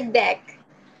is for Deck.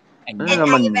 Ano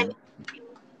naman yun?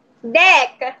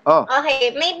 Deck.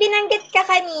 Okay, may binanggit ka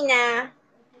kanina.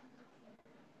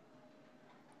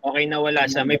 Okay, nawala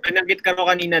siya. May binanggit ka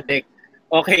kanina, Deck.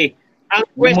 Okay. Ang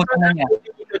question na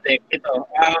dito, Deck, ito.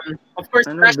 Of course,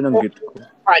 Trash Talk is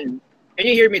fun. Can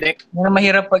you hear me, Deck?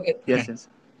 Mahirap pag... Yes.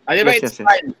 Diba, it's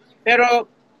fun. Pero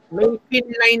may thin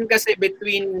line kasi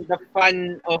between the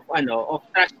fun of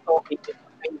trash talking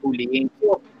and bullying.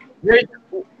 So,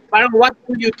 parang what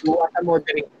do you do as a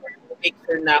moderator to make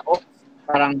sure na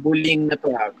parang bullying na to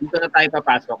dito na tayo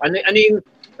papasok? Ano yung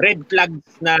red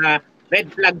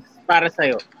flags para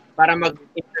sa'yo? Para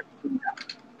mag-interview ka?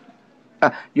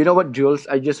 You know what, Jules?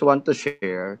 I just want to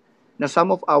share na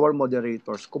some of our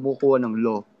moderators kumukuha ng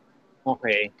law.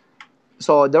 Okay.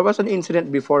 So, there was an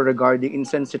incident before regarding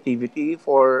insensitivity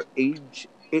for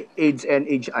AIDS and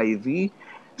HIV.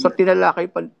 So,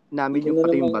 tinalakay pa namin yung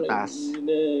batas.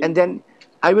 And then,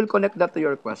 I will connect that to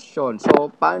your question. So,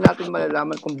 paano natin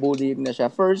malalaman kung bullying na siya?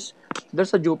 First,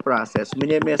 there's a due process.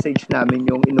 Mini-message namin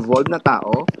yung involved na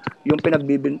tao, yung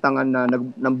pinagbibintangan na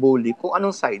ng bully, kung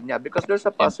anong side niya. Because there's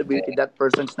a possibility that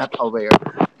person's not aware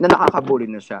na nakakabully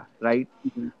na siya. Right?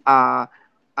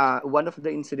 One of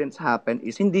the incidents happened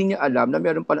is hindi niya alam na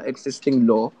meron palang existing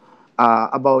law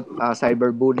about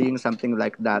cyberbullying, something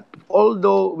like that.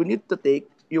 Although, we need to take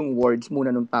yung words muna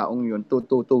ng taong yun to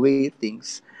weigh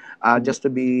things. Just to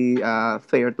be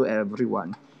fair to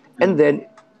everyone. And then,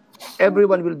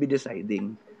 everyone will be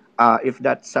deciding if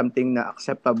that's something na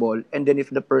acceptable. And then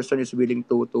if the person is willing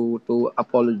to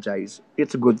apologize,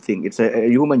 it's a good thing. It's a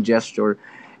human gesture.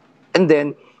 And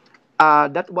then,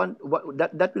 that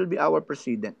will be our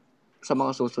precedent sa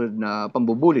mga susunod na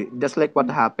pambubuli. Just like what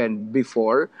happened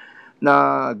before,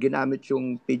 na ginamit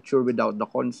yung picture without the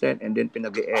consent and then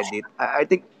pinag-edit. I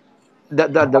think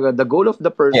the goal of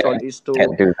the person is to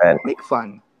can't do that. make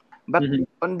fun. But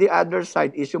on the other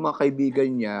side is yung mga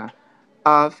kaibigan niya,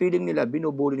 feeling nila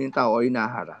binubuli ng tao o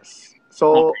inaharas.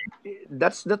 So,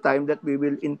 that's the time that we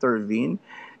will intervene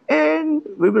and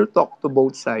we will talk to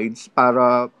both sides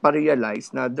para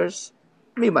pa-realize na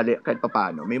may mali kahit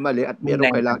papaano. May mali at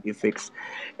mayroong kailangang i-fix.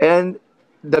 And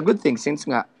the good thing, since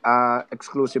nga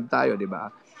exclusive tayo, di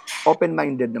ba?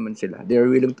 Open-minded naman sila.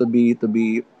 They're willing to be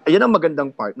ayun ang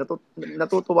magandang part.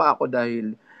 Natutuwa ako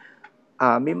dahil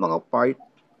may mga part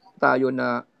tayo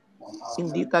na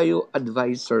hindi tayo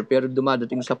advisor pero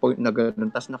dumadating sa point na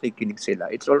ganun tas nakikinig sila.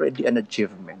 It's already an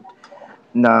achievement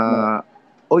na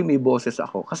oy, may boses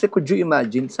ako. Kasi could you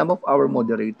imagine, some of our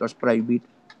moderators, private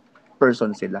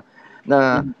person sila,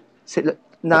 na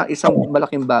isang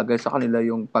malaking bagay sa kanila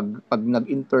yung pag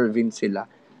nag-intervene sila,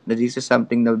 na this is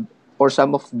something na, for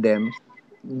some of them,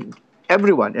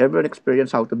 everyone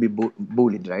experience how to be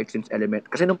bullied, right? Since element.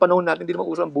 Kasi nung panahon natin, hindi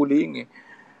naman usang bullying eh.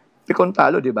 Pikon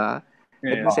talo, di ba?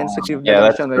 Naging sensitive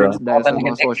na lang siya ngayon dahil sa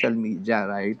mga social media,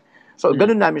 right? So,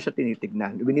 ganun namin siya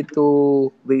tinitignan. We need to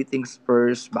weigh things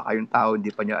first. Baka yung tao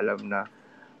hindi pa niya alam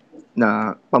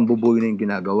na pambubuyo na yung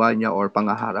ginagawa niya or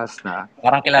pangaharas na.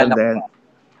 Parang kilala ko.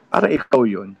 Parang ikaw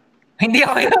yun. Hindi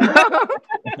ako yun.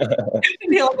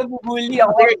 Hindi ako nabubuli.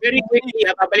 Very quickly,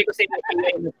 pabalik ko sa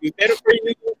inyo. Pero for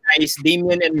you guys,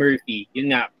 Damien and Murphy,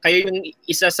 yun nga, kayo yung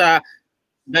isa sa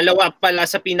dalawa pala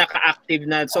sa pinaka-active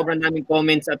na sobrang daming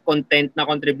comments at content na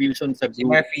contribution sa group. Si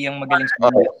Murphy yung magaling sa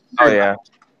yeah.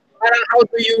 Parang how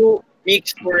do you make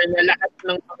sure na lahat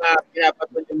ng mga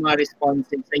pinapatun yung mga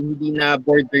responses ay hindi na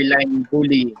borderline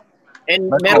bullying?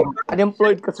 And meron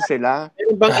unemployed kasi sila.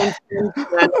 Meron bang instance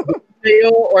na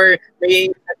kayo or may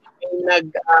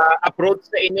nag-approach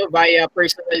sa inyo via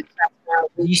personal chat na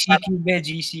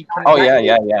GCQ? Oh, yeah.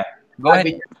 Go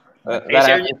ahead. That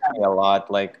happens to me a lot.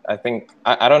 Like, I think,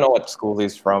 I don't know what school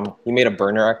he's from. He made a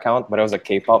burner account, but it was a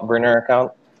K-pop burner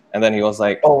account. And then he was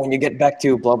like, oh, when you get back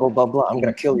to blah, blah, blah, blah, I'm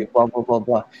going to kill you, blah, blah, blah,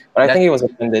 blah. But I think he was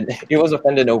offended. He was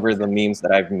offended over the memes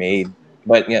that I've made.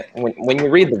 But yeah, when you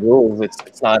read the rules,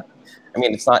 it's not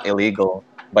illegal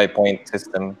by point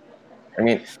system. I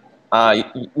mean,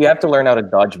 you have to learn how to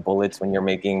dodge bullets when you're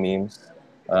making memes.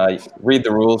 Read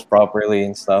the rules properly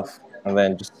and stuff. And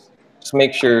then just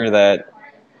make sure that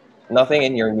nothing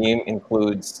in your meme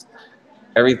includes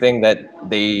everything that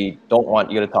they don't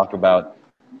want you to talk about.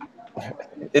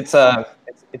 It's not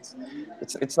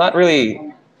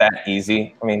really that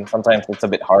easy. I mean, sometimes it's a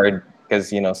bit hard because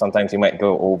sometimes you might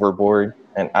go overboard,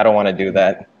 and I don't want to do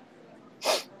that.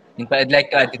 I'd like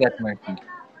to add to that, Murphy.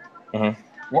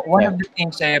 One of the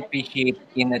things I appreciate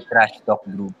in a trash talk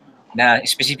group, na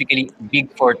specifically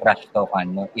big for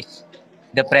Trashtalkan, is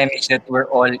the premise that we're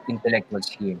all intellectuals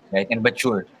here, right, and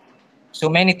mature. So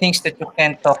many things that you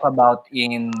can't talk about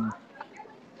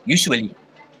usually,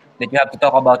 that you have to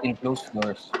talk about in closed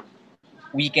doors,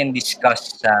 we can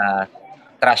discuss sa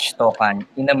Trashtalkan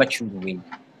in a mature way.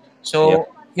 So,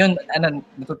 yun,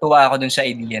 natutuwa ako dun sa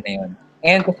idea na yun.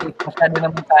 And kasi masyado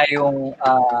naman tayong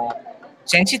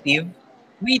sensitive,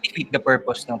 we defeat the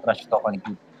purpose ng Trashtalkan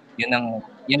group.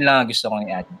 Yun lang ang gusto kong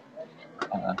i-add.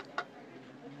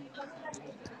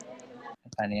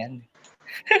 Paano yan?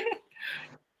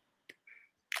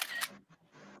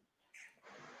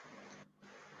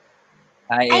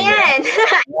 Ayan.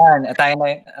 Ayan, tayo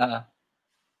na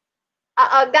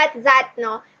got that,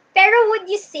 no? Pero would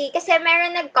you say, kasi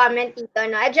meron nag-comment dito,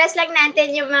 no? Address lang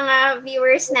natin yung mga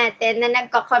viewers natin na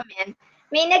nagko-comment.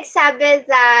 May nagsabi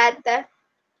that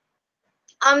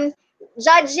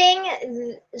judging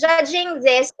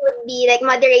this would be like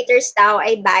moderators daw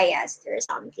ay biased or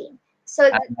something. So,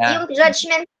 yung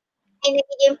judgment ay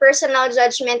nagiging personal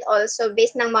judgment also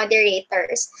based ng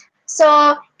moderators.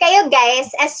 So, kayo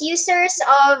guys, as users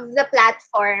of the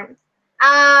platform,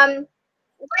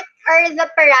 what are the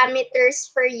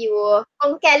parameters for you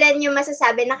kung kailan nyo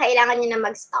masasabi na kailangan nyo na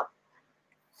mag-stop?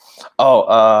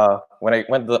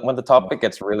 When the topic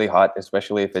gets really hot,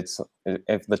 especially if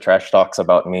the trash talk's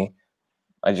about me,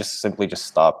 I just simply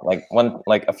stop. Like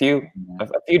a few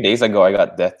days ago, I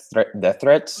got death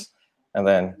threats, and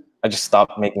then I just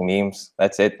stopped making memes.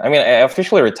 That's it. I mean, I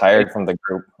officially retired from the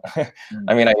group.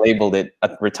 I mean, I labeled it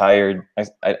retired.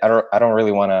 I don't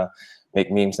really want to make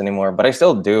memes anymore, but I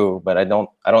still do. But I don't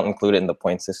include it in the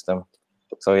point system.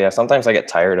 So yeah, sometimes I get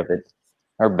tired of it.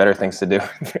 There are better things to do.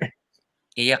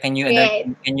 Yeah, can you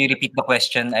repeat the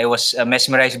question? I was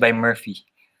mesmerized by Murphy.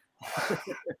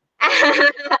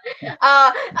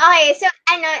 Okay, so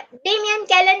Damien,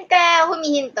 kailan ka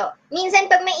humihinto? Minsan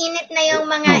pag mainit na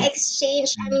yung mga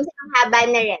exchange, minsan ang haba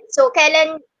na rin. So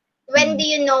when do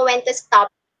you know when to stop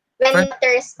when not to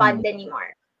respond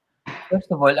anymore? First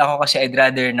of all, ako kasi I'd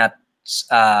rather not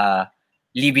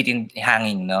leave it in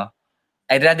hanging, no?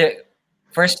 I'd rather,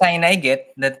 first sign I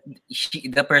get that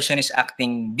the person is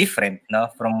acting different, no,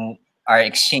 from our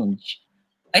exchange,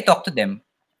 I talk to them.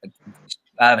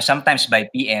 Sometimes by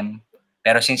PM,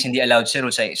 pero since hindi allowed sa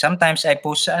rules, sometimes I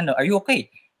post sa are you okay?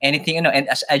 Anything, and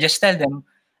as I just tell them,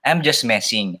 I'm just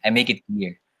messing. I make it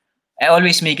clear. I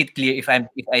always make it clear if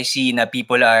I see na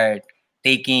people are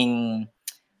taking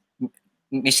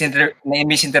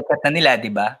misinterpret na nila, di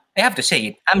ba? I have to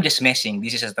say it. I'm just messing.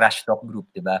 This is a trash talk group,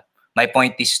 di ba? My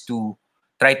point is to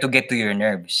try to get to your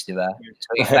nerves, di ba? So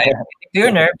if I get to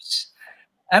your nerves,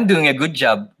 I'm doing a good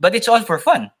job. But it's all for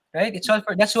fun, right? It's all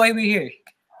for, that's why we're here.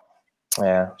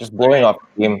 Yeah, just blowing off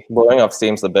steam. Blowing off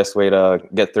steam's the best way to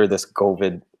get through this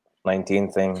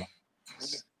COVID-19 thing.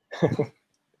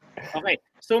 Okay.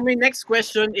 So my next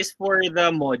question is for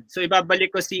the mod. So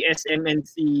ibabalik ko si SM and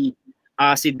si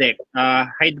Dek.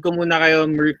 Hide ko muna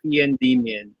kayo, Murphy and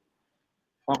Damien.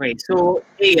 Okay, so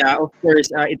of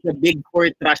course, it's a big four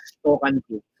Trashtalkan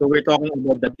group. So we're talking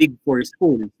about the big four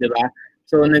schools, di ba?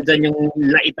 So nandyan yung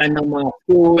laitan ng mga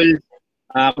schools,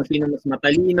 kung sino mas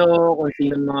matalino, kung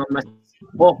sino mga mas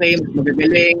okay, mas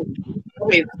magagaling.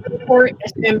 Okay, so for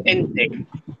SM and Tech,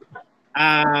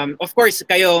 of course,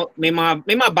 kayo, may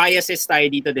mga biases tayo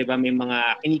dito, di ba? May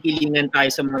mga kinikilingan tayo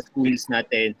sa mga schools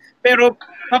natin. Pero,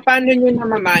 paano nyo na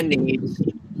ma-manage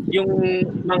yung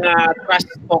mga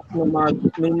trash talk ng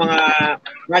mga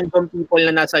random people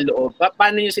na nasa loob?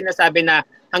 Paano nyo sinasabi na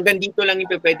hanggang dito lang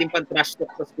yung pwedeng pang-trash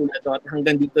talk sa school na to at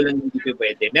hanggang dito lang hindi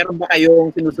pwede? Meron ba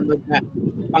kayong sinusunod na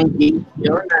pang-game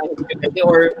nyo na hindi pwede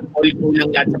or all go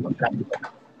lang yan sa pang-trash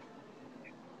talk?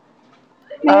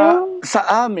 Sa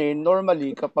amin,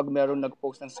 normally, kapag meron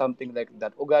nag-post ng something like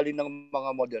that, ugali ng mga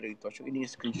moderators, yung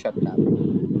ini-screenshot namin.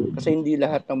 Kasi hindi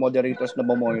lahat ng moderators na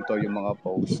mamonitor yung mga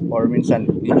posts. Or minsan,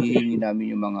 hinihingi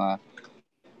namin yung mga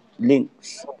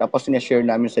links. Tapos sinashare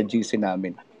namin sa GC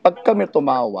namin. Pag kami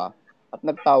tumawa at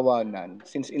nagtawanan,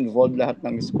 since involved lahat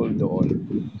ng school doon,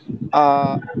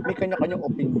 may kanya-kanyang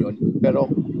opinion. Pero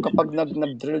kapag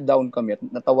nag-drill down kami at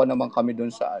natawa naman kami doon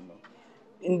sa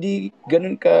hindi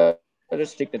ganun ka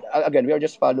restricted. Again, we are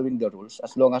just following the rules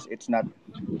as long as it's not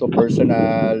too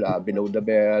personal, below the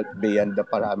belt, beyond the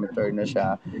parameter na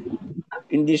siya.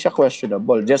 Hindi siya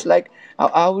questionable. Just like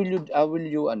how will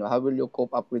you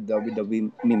cope up with the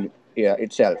meme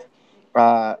itself?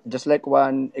 Just like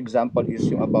one example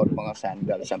is yung about mga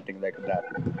sandals, something like that.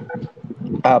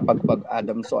 Pag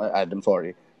Adam,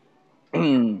 sorry.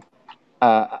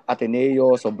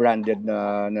 Ateneo, so branded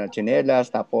na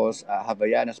tsinelas, tapos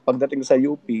Havaianas. Pagdating sa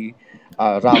UP,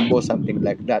 Rambo, something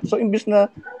like that. So, imbis na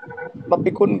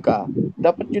mapikon ka,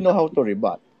 dapat you know how to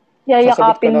rebut.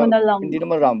 Yayakapin mo na lang. Hindi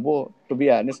naman Rambo. To be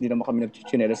honest, hindi naman kami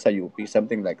nagtsinelas sa UP,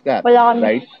 something like that. Wala kami.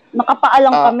 Right?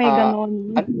 Nakapaalang kami,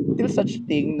 ganun. Until such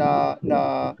thing na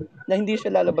hindi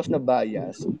siya lalabas na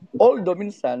bias. Although,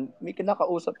 minsan, may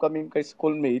kinakausap kami kay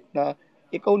schoolmate na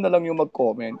ikaw na lang yung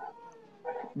mag-comment.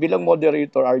 Bilang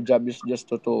moderator, our job is just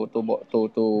to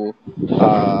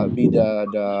be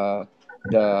the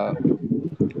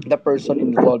person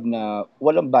involved na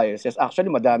walang biases. Actually,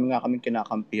 madami nga kaming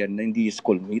kinakampihan na hindi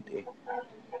schoolmate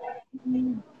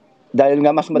Dahil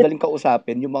nga mas madaling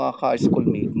kausapin yung mga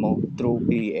ka-schoolmate mo through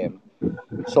PM.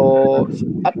 So,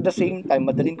 at the same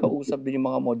time, madaling kausap din yung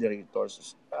mga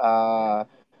moderators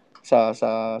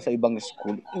sa ibang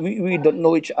school. We don't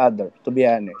know each other, to be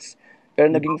honest. Pero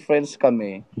naging friends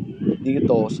kami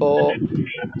dito. So,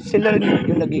 sila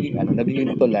yung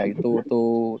nagiging tulay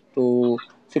to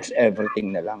fix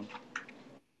everything na lang.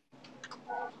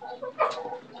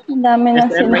 Ang dami na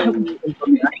sinabi.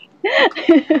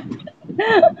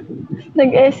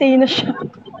 Nag-essay na siya.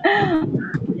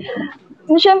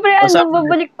 Siyempre,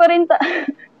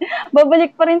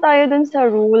 babalik pa rin tayo dun sa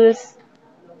rules.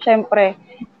 Siyempre,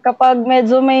 kapag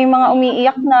medyo may mga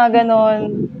umiiyak na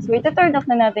gano'n, so iti-turn off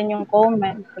na natin yung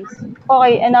comment.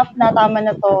 Okay, enough na, tama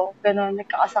na to, gano'n,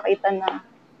 nagkakasakitan na.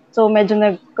 So medyo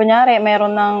kunyari,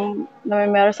 meron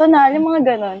personal, yung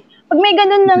mga gano'n. Pag may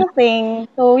gano'n ng thing,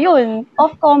 so yun,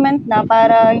 off comment na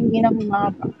para hindi na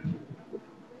humaba.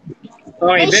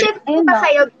 Okay, may shift ba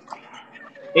kayo?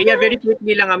 Very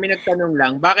quickly lang, kami nagtanong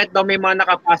lang, bakit daw may mga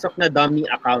nakapasok na dummy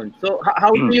account? So,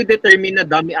 how do you determine na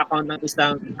dummy account ng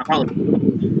isang account?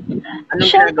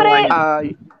 Anong ginagawa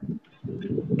niya?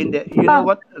 You know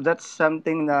what? That's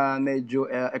something na medyo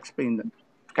explain.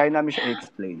 Kaya namin siya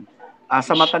explain.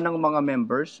 Sa mata ng mga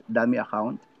members, dummy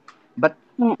account. But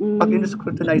pag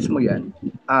in-scrutinize mo yan,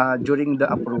 during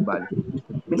the approval,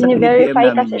 minsan i-PM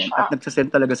namin yan at nagsasend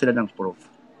talaga sila ng proof.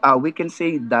 We can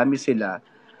say dummy sila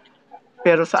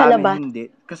Pero Sa sa amin labas. hindi.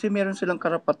 Kasi meron silang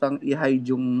karapatang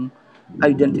i-hide yung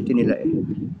identity nila eh.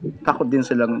 Takot din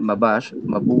silang mabash,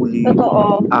 mabully.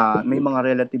 Totoo. May mga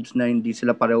relatives na hindi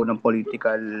sila pareho ng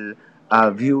political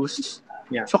views.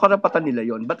 Yeah. So karapatan nila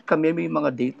yon. But kami, may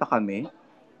mga data kami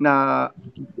na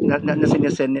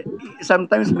sinesend.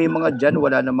 Sometimes may mga dyan,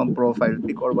 wala namang profile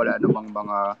pic or wala namang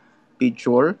mga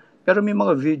picture. Pero may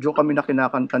mga video kami na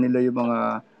kinakanta nila yung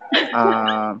mga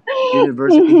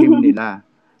university hymn nila.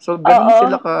 So, ganun Oo.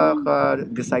 sila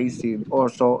ka-decisive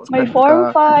or so May form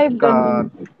 5,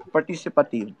 ganun.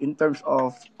 participative in terms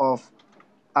of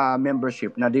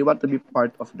membership na they want to be part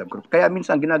of the group. Kaya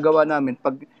minsan ginagawa namin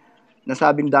pag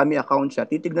nasabing dami account siya,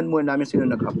 titignan muna namin sino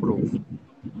nag-approve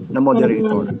na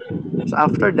moderator. So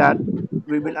after that,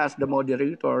 we will ask the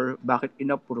moderator bakit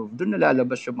in-approve. Doon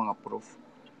nalalabas yung mga proof.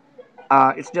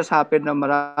 It's just happened na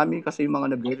marami kasi yung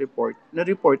mga nagre-report,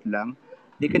 na-report lang,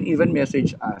 they can even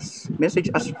message us.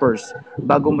 Message us first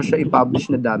bago mo siya i-publish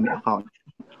na dami account.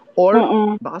 Or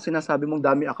baka sinasabi mong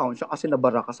dami account siya kasi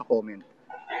nabara ka sa comment.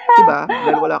 Diba?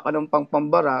 Dahil wala ka ng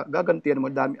pambara, gagantihan mo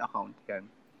dami account. Yan.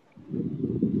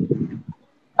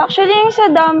 Actually, yung sa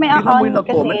dami Tingnan mo account yung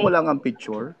nag-comment, kasi, wala nga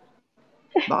picture.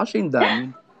 Baka siya yung dami.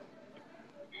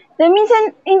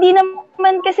 minsan, hindi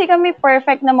naman kasi kami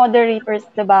perfect na moderators,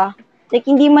 diba? Like,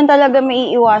 hindi man talaga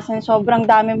maiiwasan, sobrang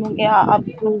dami mong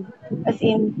i-approve. As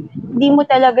in, hindi mo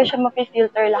talaga siya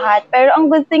mapifilter lahat. Pero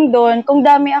ang good thing doon, kung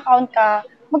dami account ka,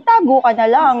 magtago ka na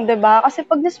lang, diba? Kasi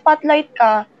pag na-spotlight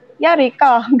ka, yari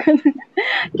ka.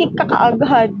 Kick ka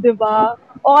kaagad, diba?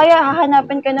 O kaya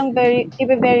hahanapin ka ng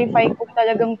i-verify kung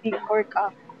talagang big four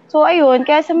ka. So, ayun,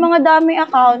 kaya sa mga dami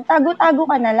account,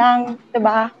 tago-tago ka na lang,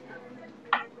 diba?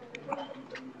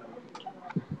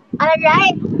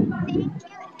 Alright. Thank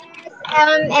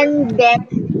you, and Beth.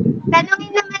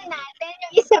 Tanungin naman natin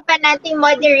yung isa pa nating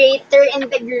moderator in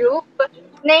the group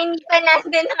na hindi pa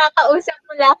natin nakakausap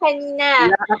mula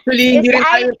kanina. Yeah, actually, hindi Is rin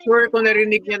tayo Ivan. sure kung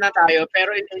narinig niya na tayo.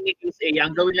 Pero in any case,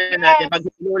 ang gawin lang natin,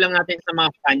 pag-follow lang natin sa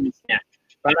mga fans niya.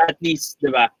 Para at least,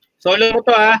 di ba? Solo mo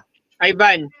to ha,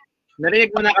 Ivan.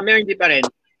 Narinig mo na kami o hindi pa rin?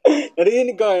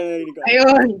 Narinig ko.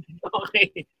 Ayun! Okay.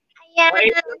 Ayan,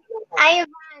 Okay.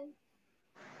 Ivan.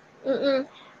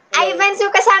 Ivan, so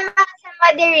kasama ka sa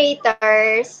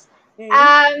moderators.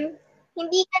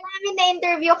 Hindi ka namin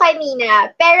na-interview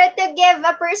kanina, pero to give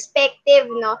a perspective,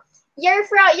 no, you're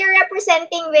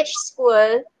representing which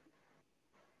school?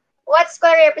 What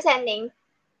school are you representing?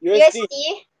 UST.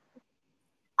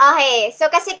 Okay,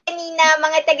 so kasi kanina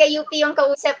mga taga-UP yung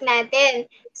kausap natin.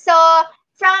 So,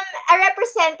 from a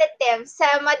representative sa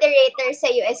moderator sa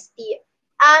UST,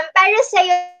 para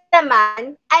sa'yo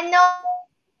naman, ano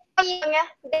yung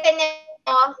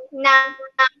ganito na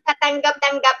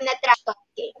katanggap-tanggap na trash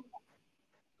talking?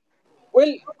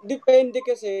 Well, depende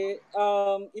kasi.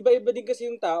 Iba-iba din kasi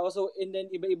yung tao. So, and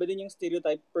then iba-iba din yung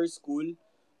stereotype per school.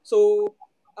 So,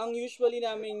 ang usually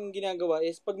namin ginagawa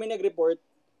is pag may nag-report,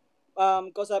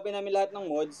 kausapin namin lahat ng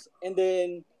mods, and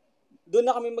then doon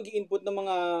na kami mag-input ng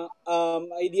mga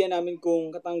idea namin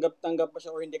kung katanggap-tanggap pa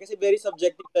siya or hindi. Kasi very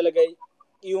subjective talaga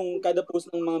yung kada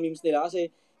post ng mga memes nila. Kasi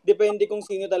depende kung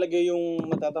sino talaga yung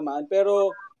matatamaan.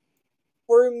 Pero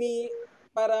for me,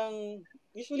 parang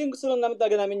usually gusto lang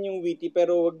namin yung witty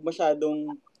pero wag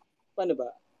masyadong, paano ba?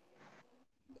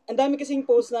 Ang dami kasing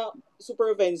post na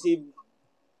super offensive.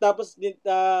 Tapos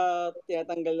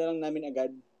tinatanggal na lang namin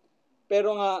agad.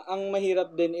 Pero nga, ang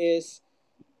mahirap din is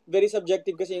very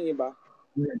subjective kasi yung iba.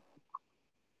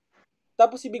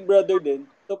 Tapos si Big Brother din.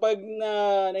 So pag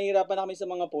nahihirapan na kami sa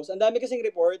mga posts, ang dami kasing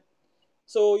report.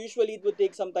 So usually it would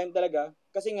take some time talaga.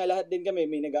 Kasi nga lahat din kami,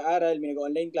 may nag-aaral, may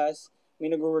nag-online class, may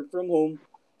nag-work from home.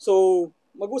 So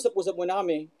mag-usap-usap muna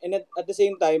kami. And at the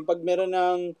same time, pag meron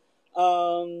ng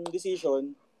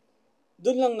decision,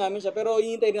 doon lang namin siya. Pero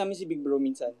hinihintay din namin si Big Bro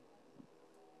minsan.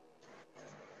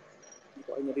 Hindi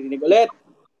ko kayo narinig ulit.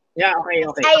 Yeah, okay.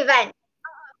 Ivan.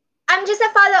 Just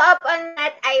a follow-up on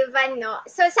that, Ivan, no?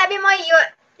 So, sabi mo,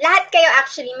 lahat kayo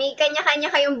actually, may kanya-kanya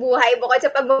kayong buhay bukod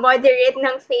sa pag-moderate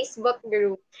ng Facebook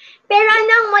group. Pero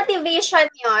anong motivation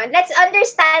nyo? Let's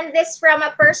understand this from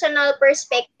a personal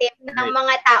perspective ng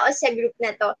mga tao sa group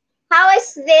na to. How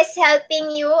is this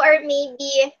helping you, or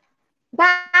maybe,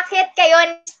 bakit kayo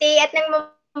stay at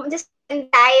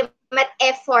spend time at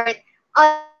effort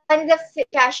on the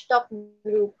Trashtalk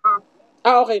group?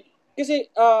 Okay.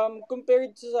 Kasi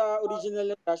compared sa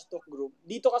original na Trashtalk group,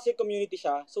 dito kasi community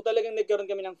siya. So talagang nagkaroon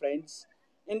kami ng friends.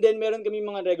 And then meron kami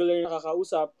mga regular na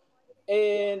nakakausap.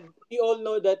 And we all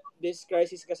know that this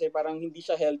crisis kasi parang hindi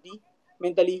siya healthy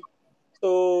mentally.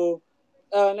 So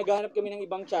naghahanap kami ng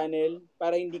ibang channel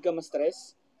para hindi ka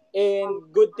ma-stress. And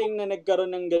good thing na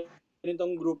nagkaroon ng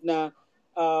ganitong group na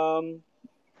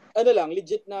ano lang,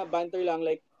 legit na banter lang,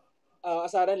 like,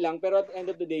 asaran lang, pero at the end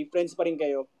of the day, friends pa rin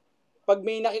kayo. Pag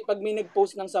may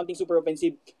nag-post ng something super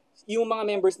offensive, yung mga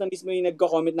members na mismo yung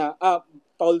nagko-comment na,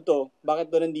 foul to,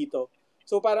 bakit to nandito?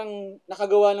 So parang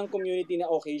nakagawa ng community na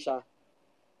okay siya.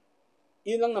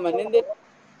 Yun lang naman. And then,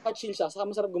 chill siya, saka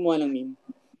masarap gumawa ng meme.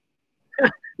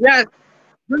 Yeah.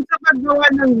 Doon sa paggawa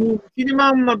ng meme, sino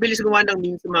mga mabilis gumawa ng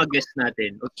meme sa mga guests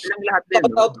natin? O silang lahat din,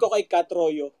 Shout out ko kay Kat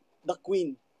Royo, the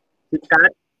queen. Si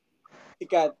Kat? Si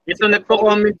Kat. Ito,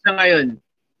 nagpo-comment sa ngayon.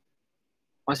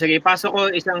 O sige, pasok ko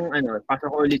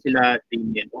ulit sila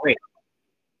Damien. Okay.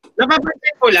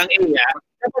 Napapansin ko lang,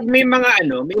 kapag may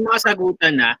mga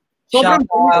sagutan na, sobrang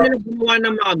bilis nila gumawa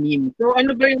ng mga meme. So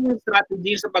ano ba yung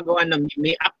strategy sa paggawa ng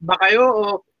meme? May app ba kayo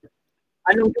o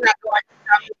anong ginagawa niyo?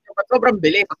 Sobrang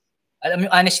bilis. Alam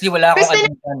mo, honestly, wala akong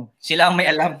alam yan. Sila ang may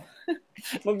alam.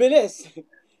 Mabilis.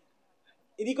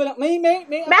 Hindi ko lang, may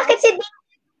Bakit si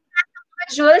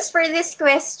Jules for this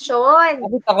question?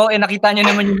 Bakit ako, nakita niyo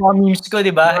naman yung mga memes ko,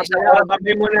 di ba?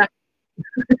 Babi mo na.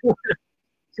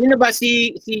 Sino ba?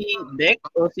 Si Dek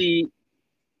o si...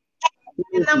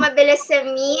 Ang mabilis sa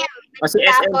meme. O si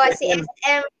SM. Tapos si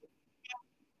SM.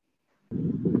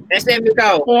 SM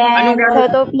ikaw. Yan. So,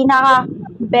 ito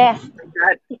pinaka-best.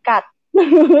 Sikat.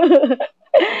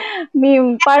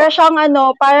 Meme. Para siyang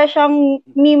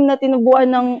meme na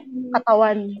tinubuan ng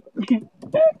katawan.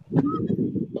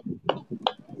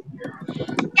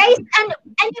 Guys, ano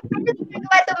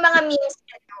ginagawa itong mga memes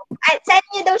na to? Saan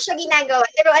niyo daw siya ginagawa?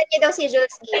 Laruan niyo daw si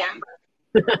Jules Guiang.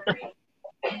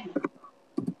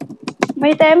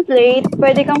 May template.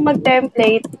 Pwede kang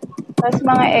mag-template. Tapos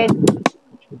mga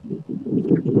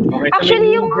Okay,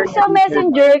 actually, yung sa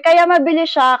Messenger, kaya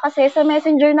mabilis siya kasi sa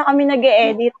Messenger na kami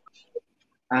nag-e-edit.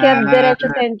 Kaya diretso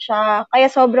send siya.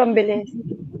 Kaya sobrang bilis.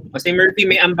 Kasi Murphy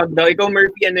may ambag daw. Ikaw,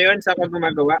 Murphy, ano yun? Sa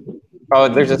gumagawa? Oh,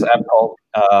 there's this app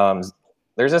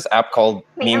called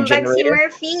May Meme ambag si Generator.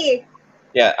 Murphy.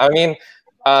 Yeah, I mean,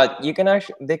 they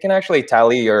can actually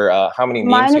tally your how many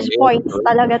memes Minus you made. points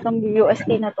talaga tong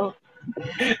UST na to.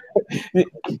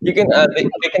 You can they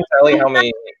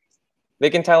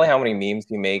can tally how many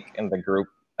memes you make in the group.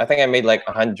 I think I made like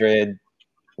 190.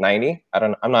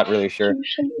 I'm not really sure.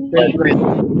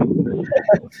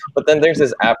 But then there's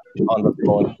this app on the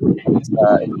phone. It's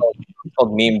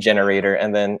called Meme Generator,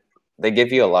 and then they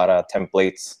give you a lot of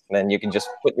templates. And then you can just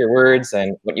put your words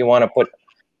and what you want to put,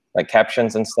 like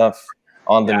captions and stuff,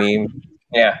 on the meme.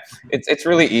 Yeah, it's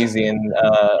really easy, and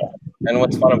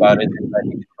what's fun about it is that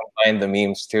you can combine the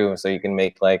memes too, so you can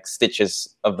make like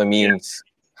stitches of the memes.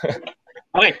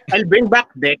 Okay, I'll bring back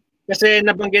Dek kasi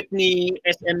nabanggit ni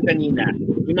SM kanina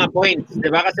yung mga points, di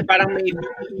ba? Kasi parang may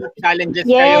challenges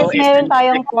kayo. Yes, meron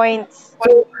tayong points.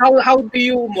 So, how do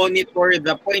you monitor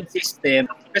the point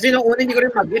system? Kasi nung una hindi ko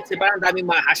rin mag-gets, parang daming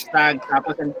mga hashtag,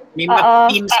 tapos may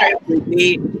mga teams kayo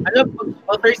today.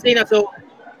 Thursday na, so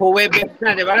Huwebes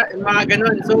na, di ba? Mga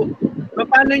ganun. So,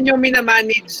 paano nyo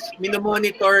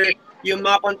minomonitor yung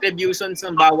mga contributions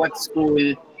ng bawat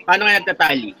school? Paano kayo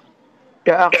nagtatali?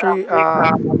 Kaya actually,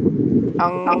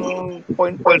 ang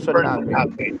point person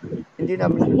namin, hindi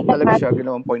namin talaga siya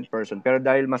ginawang point person. Pero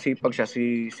dahil masipag siya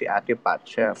si Ate Pat,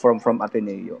 siya from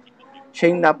Ateneo. Siya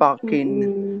yung napaka-keen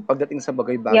pagdating sa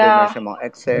bagay-bagay na siya, mga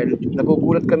Excel.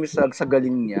 Nagugulat kami sa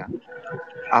galing niya.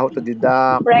 How to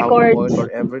deduct, how to monitor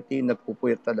everything.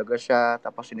 Nagpupuyat talaga siya.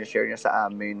 Tapos sinishare niya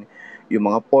sa amin yung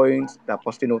mga points.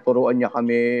 Tapos tinuturuan niya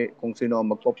kami kung sino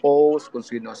ang magpo-post, kung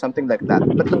sino, something like that.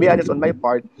 But to be honest, on my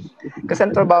part, kasi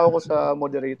ang trabaho ko sa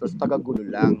moderators, taga-gulo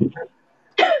lang.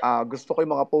 Gusto ko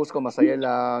yung mga post ko, masaya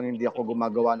lang. Hindi ako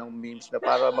gumagawa ng memes na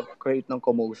para mag-create ng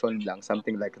commotion lang.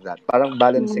 Something like that. Parang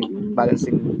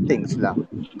balancing things lang.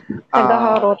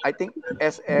 I think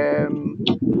SM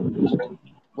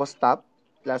was top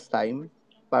last time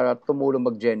para tumulong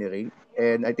mag-generate,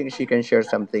 and I think she can share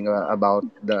something about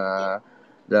the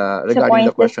regarding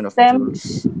the question of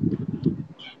Jules.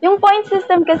 Yung point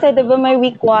system kasi, di ba, may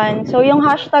week 1. So, yung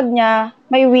hashtag niya,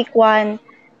 may week 1.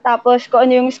 Tapos, kung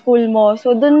ano yung school mo.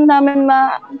 So, dun namin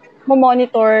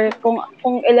monitor kung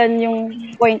ilan yung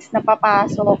points na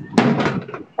papasok.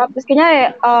 Tapos,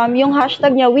 kanya yung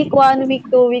hashtag niya, week 1, week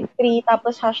 2, week 3,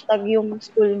 tapos hashtag yung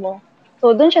school mo.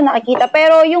 So, doon siya nakikita.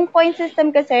 Pero yung point system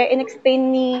kasi,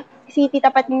 in-explain ni si Tita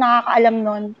Pat yung nakakaalam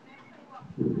nun.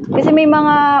 Kasi may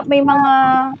mga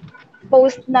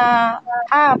post na,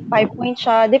 5 points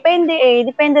siya. Depende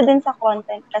din sa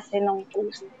content kasi ng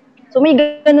post. So, may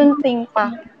ganun thing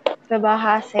pa. Diba,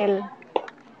 hassle.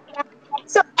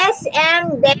 So,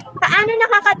 SM, paano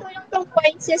nakakatulong tong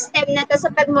point system na to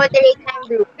sa pag-moderate ng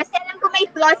group? Kasi alam ko may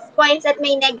plus points at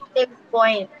may negative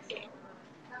points.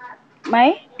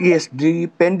 May? Yes,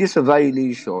 depende sa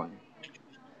violation.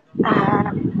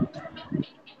 Ah.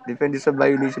 Depende sa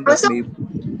violation kasi may...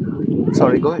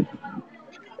 Sorry, go ahead.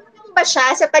 Ba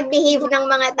siya sa pag-behave ng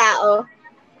mga tao?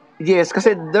 Yes,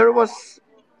 kasi there was,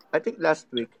 I think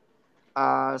last week,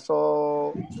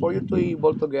 so for you to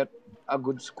able to get a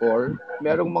good score,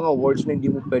 merong mga words na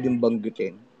hindi mo pwedeng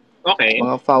banggitin. Okay.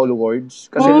 Mga foul words.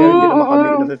 Kasi meron din naman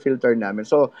kami na-filter namin.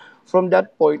 So, from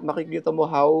that point, makikita mo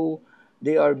how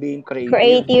they are being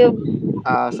creative.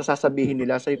 So, sasabihin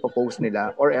nila sa ipopost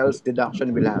nila or else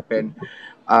deduction will happen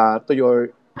to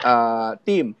your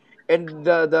team. And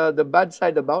the bad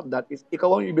side about that is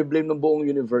ikaw ang i-blame ng buong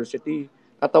university.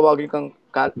 Tatawagin kang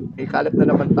ikalat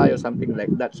na naman tayo, something like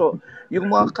that. So,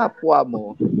 yung mga kapwa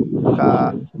mo,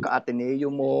 ka-Ateneo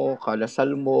mo,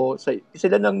 kalasal mo,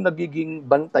 sila nang nagiging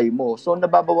bantay mo. So,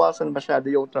 nababawasan masyado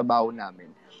yung trabaho namin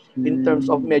in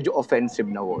terms of medyo offensive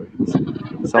na words.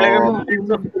 So, talagang sense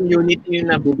of community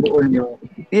yung nabubuo nyo.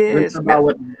 Yes.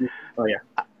 Bawat, yeah.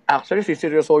 Actually,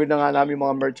 siseryosohin na nga namin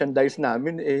mga merchandise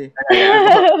namin eh.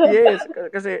 Yes,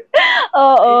 kasi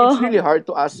it's really hard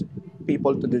to ask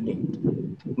people to donate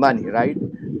money, right?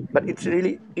 But it's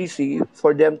really easy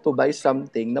for them to buy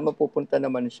something na mapupunta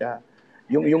naman siya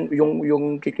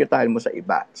yung kikitain mo sa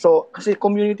iba. So, kasi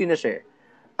community na siya.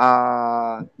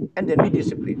 And then may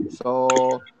discipline. So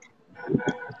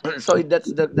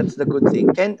that's the good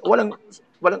thing. And walang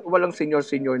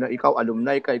senior na ikaw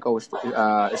alumni ka, ikaw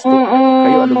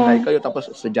kayo alumni kayo tapos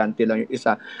estudyante lang yung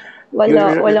isa.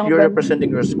 You're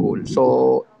representing your school.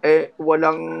 So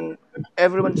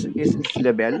everyone is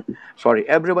level. Sorry,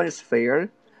 everyone is fair.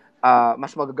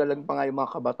 Mas magagalang pa nga yung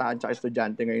mga kabataan at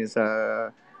estudyante ngayon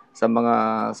sa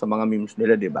mga memes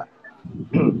nila, 'di ba?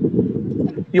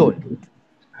 Yun.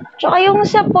 Tsaka yung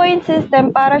sa point system,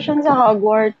 para siyang sa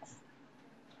Hogwarts.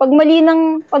 Pag mali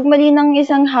ng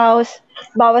isang house,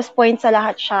 bawas point sa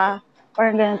lahat siya.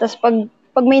 Parang ganun. Tapos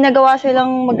pag may nagawa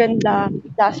silang maganda,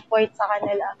 plus point sa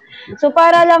kanila. So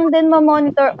para lang din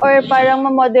ma-monitor or parang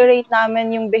ma-moderate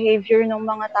namin yung behavior ng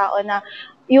mga tao na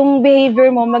yung behavior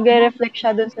mo magre-reflect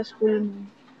siya dun sa school mo.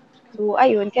 So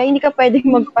ayun, kaya hindi ka pwedeng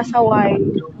magpasaway.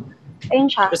 Ayun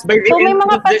siya. So may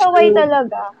mga pasaway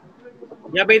talaga.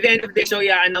 Yeah, by the end of the show,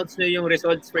 i-announce nyo yung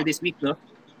results for this week, no?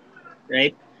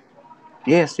 Right?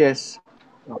 Yes.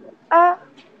 I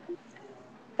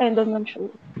don't know sure.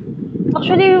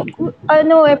 Actually,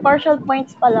 partial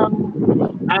points pa lang.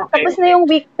 Okay. Tapos na yung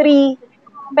week 3.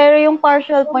 Pero yung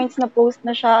partial points na post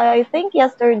na siya, I think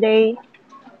yesterday.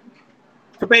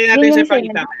 So, pwede natin siya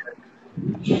ipakita.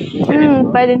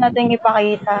 Pwede natin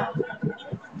ipakita.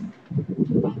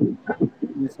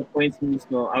 Sa points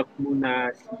mismo, out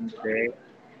muna si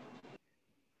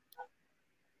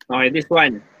okay, this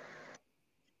one.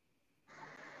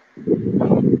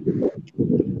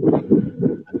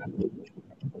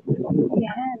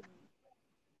 Yan.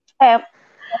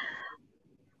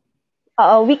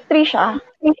 Week 3 siya.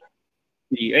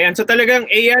 Ayan, so talagang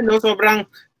sobrang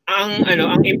ang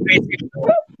impressive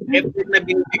effort na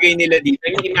binibigay nila dito.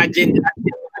 I mean, imagine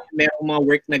merong mga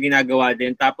work na ginagawa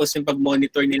din. Tapos yung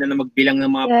pag-monitor nila na magbilang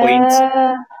ng mga points.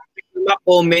 Yung mga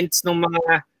comments ng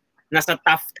mga nasa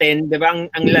top 10, di ba?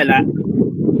 Ang lala.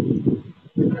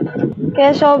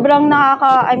 Kaya sobrang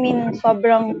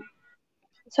sobrang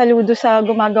saludo sa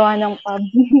gumagawa ng pub.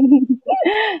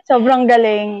 Sobrang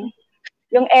galing.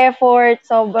 Yung effort,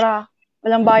 sobra.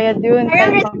 Walang bayad yun.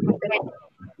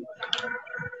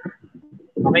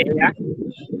 Okay, yeah?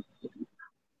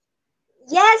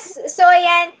 Yes, so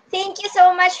ayan, thank you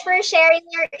so much for sharing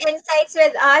your insights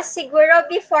with us. Siguro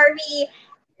before we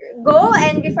go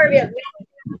and before we wrap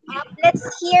up, let's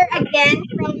hear again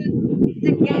from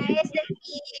the guys that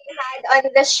we had on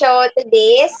the show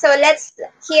today. So let's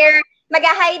hear,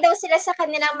 mag-hi daw sila sa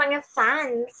kanilang mga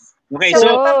fans. Okay,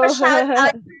 so papa-shout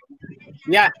out.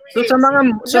 Yeah, so sa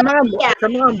mga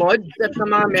mods at sa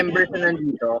mga members na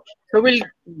nandito, so we'll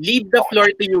leave the floor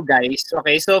to you guys.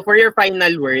 Okay, so for your final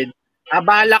word,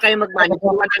 bahala kayo mag-manage.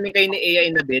 Kuha namin kayo ni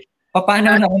AI in a bit.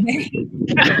 Paano na kami?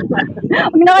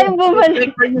 Huwag na kayong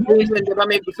bumalik. For you, Jason, diba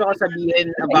may gusto ko sabihin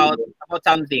about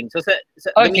something. So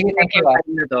sige, thank you.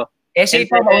 Essay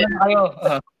pa, mauna kayo.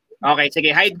 Okay,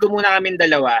 sige, hide ko muna kami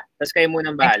dalawa, tapos kayo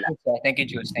munang bahala. Thank you,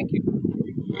 Jules. Thank you.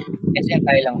 Essay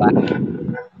tayo lang ba?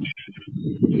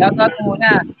 Shoutout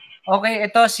muna. Okay,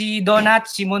 ito si Donut,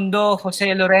 si Mundo, Jose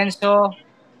Lorenzo,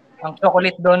 ang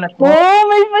chocolate donut mo.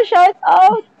 May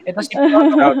pa-shoutout. Ito si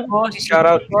Shout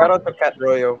out to Cat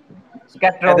Royo.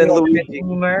 And then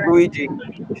Luigi.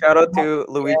 Shout out to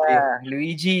Luigi. Yeah,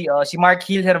 Luigi. Si Mark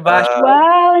Hill Herbacio.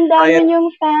 Wow, ang dami niyong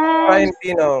fans. Ryan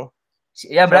Pino.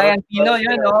 Yeah, Brian Tino,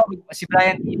 yun, no? Si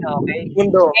Brian Tino, okay?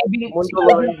 Mundo Kevin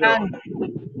Lorenzo. Tan.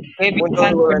 Kevin Mundo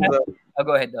Tan. Lorenzo.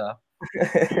 Go ahead,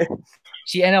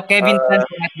 Si Kevin Tan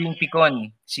for not being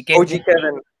Picon. Si Kevin.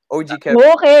 OG Kevin.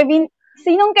 Oo, Kevin.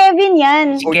 Sinong Kevin yan?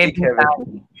 Si Kevin Tan.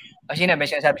 Sino ba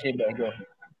siya sabi siya? Go.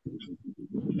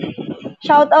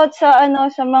 Shout out sa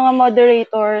mga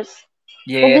moderators.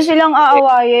 Yes. Huwag niyo silang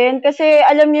aawayin kasi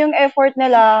alam niyo yung effort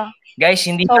nila. Guys,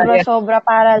 hindi sobra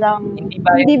para lang.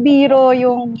 Hindi biro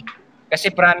yung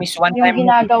kasi promise one yung time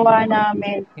ginagawa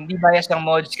namin. Hindi bias ng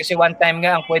mods kasi one time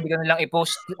nga ang pwede ko na lang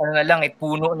i-post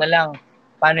puno na lang.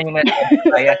 Paano yung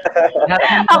bias?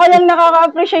 Ako lang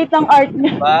nakaka-appreciate ng art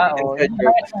niya. Diba? Hindi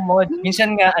bias ng mods.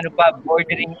 Minsan nga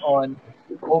bordering on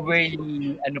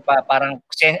overly parang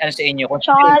sa inyo.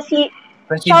 Tsaka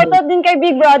shoutout din kay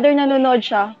Big Brother, nanonood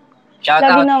siya.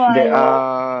 Shoutout.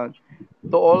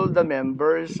 To all the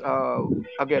members,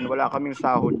 again, wala kaming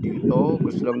sahod dito.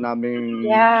 Gusto lang namin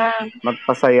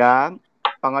magpasaya.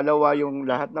 Pangalawa, yung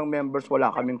lahat ng members,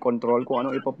 wala kaming control kung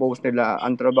anong ipopost nila.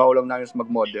 Ang trabaho lang namin is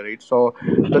mag-moderate. So,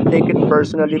 don't take it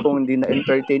personally kung hindi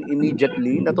na-entertain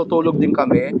immediately. Natutulog din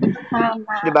kami.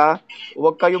 Diba?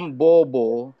 Huwag kayong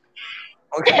bobo.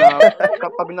 Na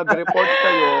kapag nag-report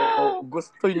kayo,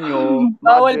 gusto nyo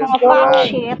ma-address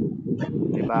yan.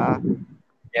 Diba?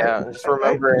 Yeah, just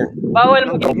remember. Bawal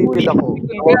mo gigil ako.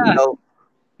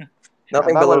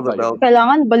 Nothing below the belt.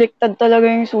 Kailangan baliktad talaga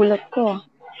yung sulat ko.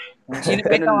 Sino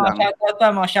pa ito?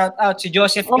 Mga shoutout. Si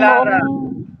Joseph Clara.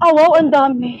 Wow, ang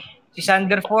dami. Si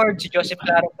Sander Ford, si Joseph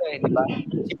Clara to diba?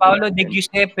 Si Paolo De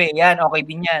Giuseppe, yan, okay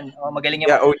din yan. Magaling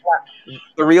yan.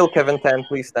 The real Kevin Tan,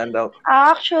 please stand out.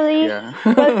 Actually,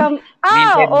 welcome.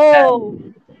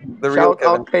 The real Shout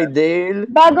out kay Dale.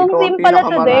 Bagong team pala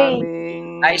today.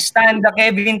 I stand the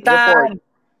Kevin Tan.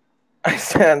 I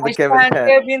stand the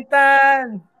Kevin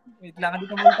Tan. Wait lang, hindi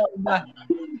ko muna iba.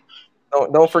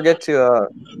 Don't forget to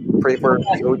pray for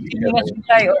the OG.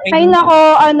 Ay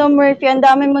nako, Murphy, ang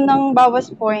dami mo ng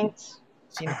bawas points.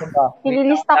 Sino ba?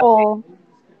 Nililista ko.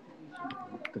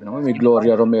 Tignan naman, may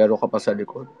Gloria Romero ka pa sa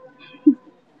likod.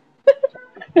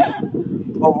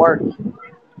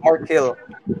 Mark Hill.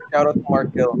 Shout out to Mark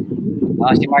Hill.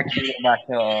 Si Mark Hill ba?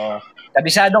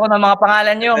 Kabisado ko ng mga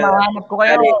pangalan nyo. Mahanap ko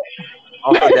kayo.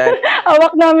 Okay,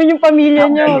 Hawak namin yung pamilya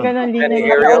nyo. Ganon, Danny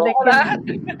Ariel.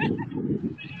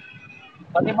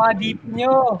 Pati mga deep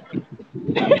nyo.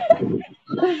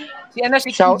 Si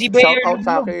KG Shout Bear out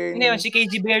sa Luglug. akin. Ano yun? Si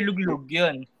KG Bear Luglug.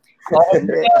 Yun.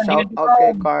 Shout out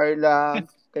kay Carla.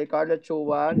 Kay Carla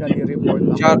Chua na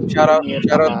ni-report ako. Shout out.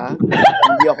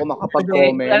 Hindi ako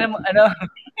makapag-comment.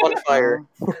 On fire.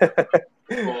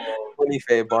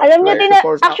 Alam niyo,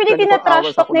 actually,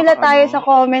 tina-trashtalk nila tayo sa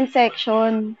comment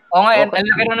section. Oo nga, ang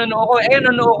laki nanunuo ko.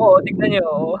 Nanunuo ko. Tignan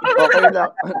nyo. Okay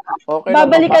lang.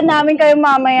 Babalikan namin kayo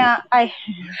mamaya. Ay.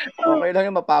 Okay lang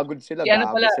yung mapagod sila.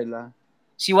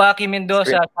 Si Waki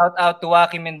Mendoza. Shout out to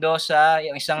Waki Mendoza.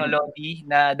 Yung isang lodi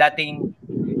na dating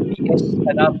PS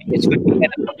good thing na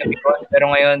sa Picon. Pero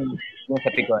ngayon, yung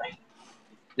sa Picon.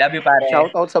 Love you, pare. Shout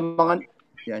out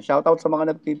sa mga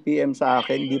nag-PPM sa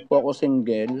akin. Hindi po ako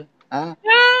single.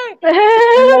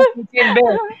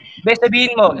 Be,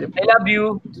 sabihin mo, I love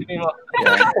you. Sabihin mo.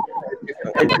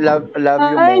 Love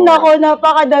you more. Ay, nako,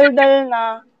 napakadaldal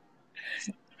na.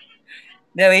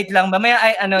 Wait lang.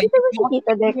 Mamaya, yung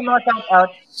mga shout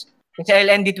outs. Kasi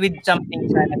I'll end it with something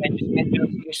sana medyo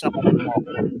serious na mo.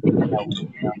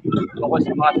 Tungkol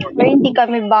sa mga pero hindi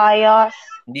kami bias.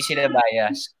 Hindi sila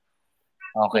bias.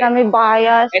 Okay. Hindi kami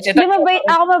bias. Hindi mabait.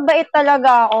 Ako mabait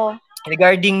talaga ako.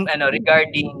 Regarding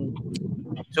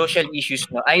social issues,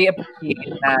 no, I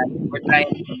appreciate na we're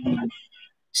trying to be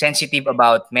sensitive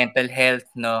about mental health,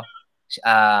 no.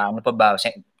 Ano pa ba?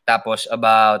 Tapos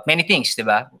about many things, di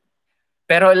ba?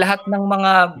 Pero lahat ng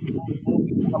mga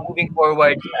moving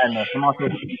forward sa mga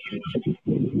social issues,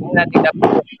 natin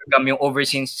dapat overcome yung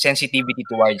oversensitivity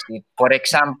towards it. For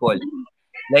example,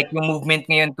 like yung movement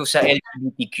ngayon to sa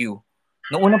LGBTQ.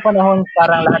 Noong unang panahon,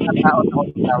 parang lahat ng tao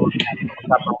tawag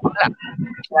bakla.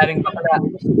 Sinabing bakla,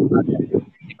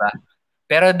 diba?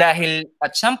 Pero dahil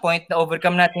at some point,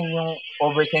 na-overcome natin yung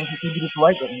oversensitivity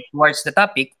towards the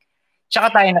topic,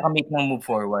 tsaka tayo nakamake ng move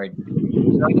forward.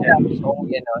 So,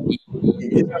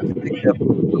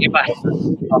 iba.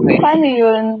 Okay. Paano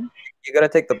yun? You gotta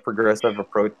take the progressive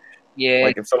approach. Yeah.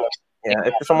 Like if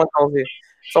someone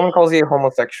calls you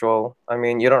homosexual, I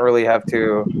mean, you don't really have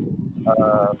to.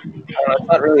 It's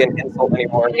not really an insult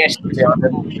anymore. Yes. To be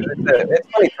honest. It's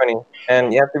 2020, and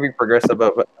you have to be progressive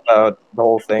about the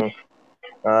whole thing.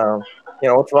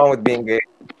 What's wrong with being gay?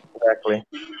 Exactly.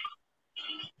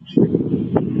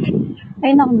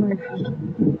 Ay, naku, Murphy.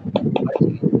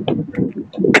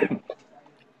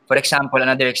 For example,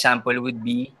 another example would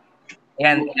be,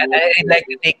 and I'd like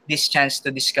to take this chance to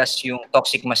discuss yung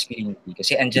toxic masculinity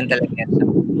kasi andyan talaga yan.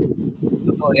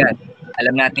 Totoo yan.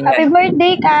 Alam natin yan. Happy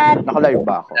birthday, Kat! Naka-live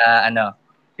ba ako?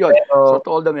 Yun. Pero, so to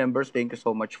all the members, thank you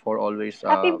so much for always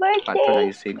Happy birthday!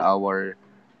 patronizing our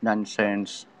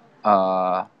nonsense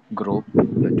group.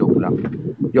 Joke lang.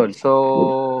 Yun.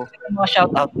 So,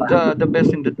 shout out pa. the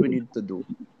best thing that we need to do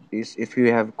is if you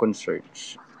have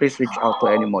concerns, please reach out to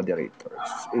any moderators.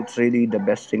 It's really the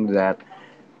best thing that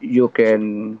you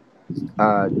can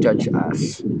judge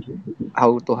us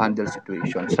how to handle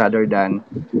situations rather than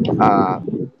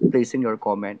placing your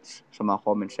comments sa mga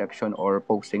comment section or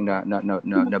posting na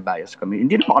bias kami.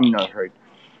 Hindi naman kami na-hurt.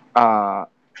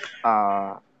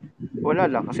 Wala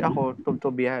lang. Kasi ako,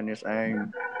 to be honest,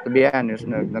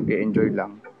 nag-enjoy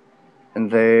lang. And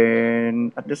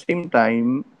then, at the same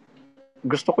time,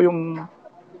 gusto ko yung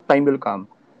time will come.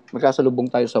 Magkasalubong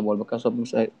tayo sa mall,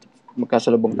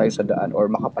 magkasalubong tayo sa daan,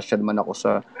 or makapasyal man ako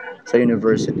sa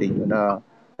university na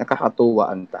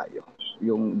nakakatuwaan tayo.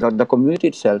 Yung the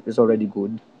community itself is already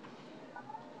good.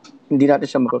 Hindi natin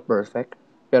siya maka-perfect,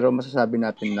 pero masasabi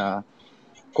natin na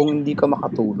kung hindi ka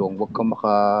makatulong, wag ka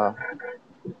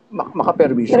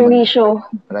makaperwisyo.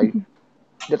 Right?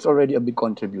 That's already a big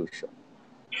contribution.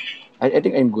 I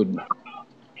think I'm good na.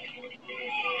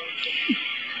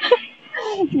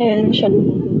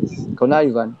 Ikaw na,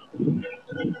 Ivan.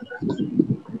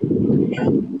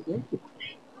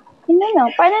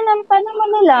 Paano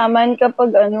malalaman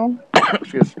kapag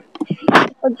Excuse me.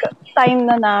 pag time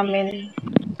na namin?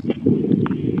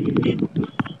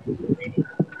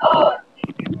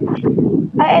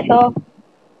 Ito.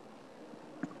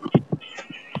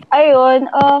 Ayun,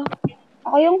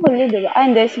 ako yung huli, diba?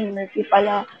 Hindi, si Murphy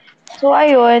pala. So,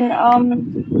 ayun,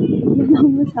 hindi na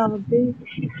masabi.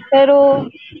 Pero,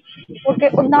 wag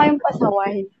na kayong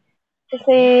pasaway.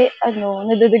 Kasi,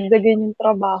 nadadagdagan yung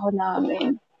trabaho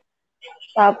namin.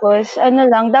 Tapos,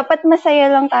 dapat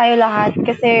masaya lang tayo lahat.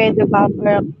 Kasi, diba,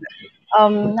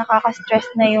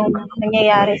 nakaka-stress na yung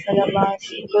nangyayari sa labas,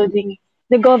 including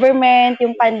the government,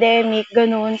 yung pandemic,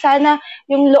 ganun. Sana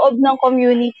yung loob ng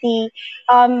community,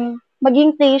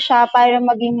 maging play siya para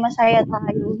maging masaya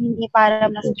tayo, hindi para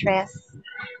ma-stress.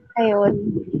 Ayun.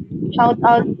 Shout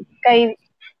out kay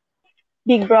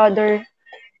Big Brother.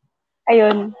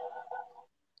 Ayun.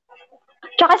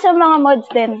 Tsaka sa mga mods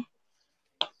din.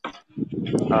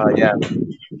 Yeah.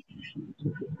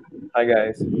 Hi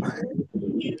guys.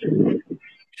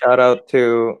 Shout out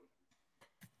to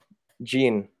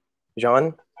Jean.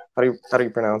 How do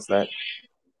you pronounce that?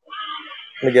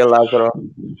 Miguel Lazaro.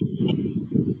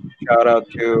 Shout out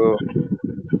to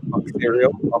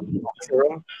Oxirium.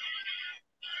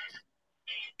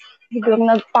 Biglang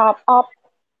nag-pop up.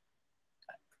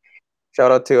 Shout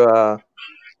out to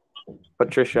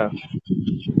Patricia.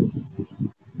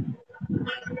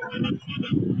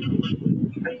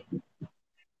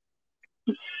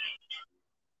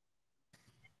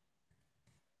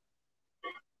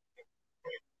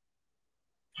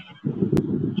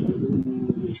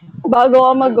 Bago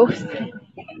ka mag-ghost.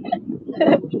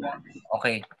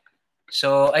 Okay.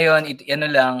 So, ayun,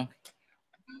 lang.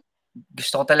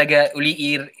 Gusto ko talaga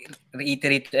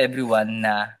reiterate to everyone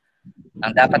na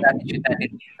ang dapat attitude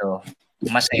natin dito,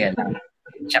 masaya lang.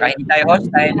 Tsaka hindi tayo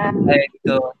hostile,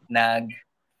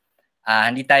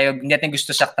 hindi natin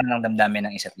gusto saktan ng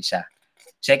damdamin ng isa't isa.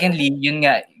 Secondly, yun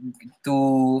nga, hindi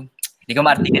ko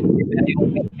ma-articulate, pero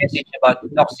yung message about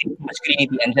toxic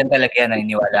masculinity, andyan talaga yan,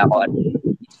 naniniwala ako at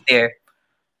it's there.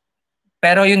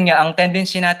 Pero yun nga, ang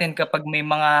tendency natin kapag may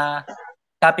mga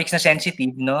topics na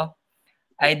sensitive, no,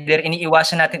 either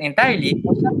iniiwasan natin entirely,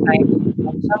 or sometimes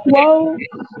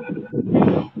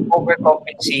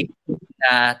overcompensate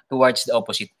na towards the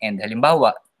opposite end.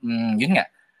 Halimbawa, yun nga,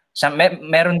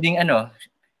 meron ding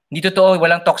hindi totoo,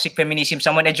 walang toxic feminism.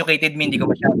 Someone educated me, hindi ko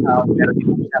ma-shout out, pero di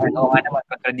ko sa akin, nga naman,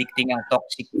 contradicting ang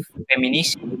toxic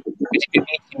feminism. Kasi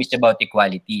feminism is about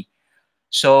equality.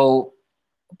 So,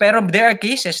 pero there are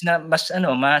cases na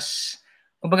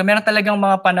kumbaga meron talagang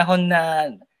mga panahon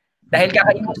na dahil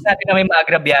kakaiwas natin na may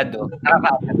maagrabyado,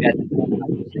 nakaka-agrabyado.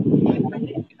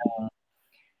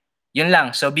 Yun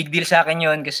lang. So, big deal sa akin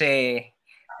yun kasi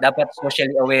dapat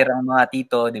socially aware ang mga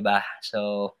tito, di ba?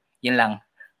 So, yun lang.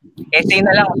 Essay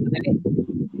na lang.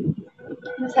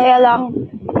 Masaya lang.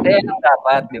 Masaya lang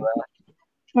dapat, di ba?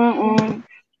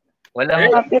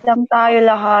 Happy lang tayo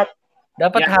lahat.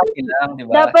 Dapat happy lang, di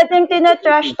ba? Dapat yung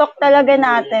tina-trash talk talaga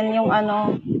natin, yung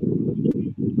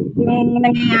yung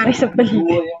nangyayari sa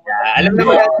paligid. Alam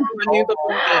naman natin kung ano yung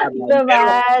totoong kalaban. Diba?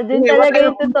 Doon talaga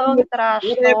yung totoong trash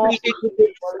talk. I appreciate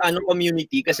this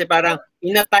community kasi parang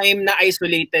in a time na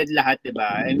isolated lahat, diba?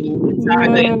 I mean,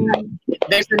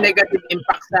 there's a negative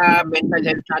impact sa mental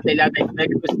health natin lahat, like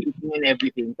negative thinking and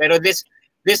everything. Pero this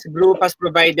group has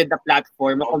provided a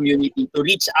platform, a community to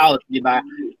reach out, diba?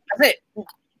 Kasi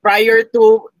prior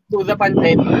to the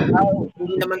pandemic,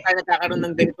 hindi naman tayo nagkakaroon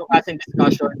ng ganito kasing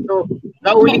discussion. So,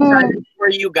 the only challenge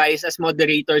for you guys as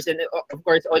moderators and of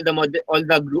course all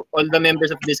the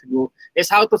members of this group is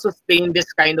how to sustain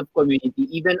this kind of community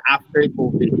even after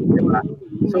COVID, diba?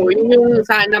 So, yun yung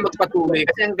sana magpatuloy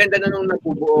kasi ang ganda na nung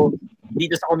nabubuo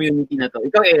dito sa community na to.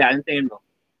 Ikaw, Ella, ano tingin mo?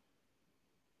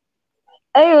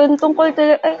 Ayun, tungkol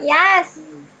to... Yes!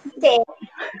 Okay.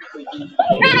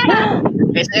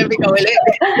 SM, ikaw ulit.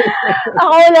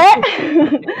 Ako ulit?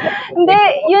 Hindi,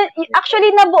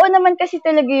 actually nabuo naman kasi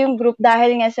talaga yung group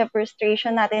dahil nga sa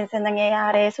frustration natin sa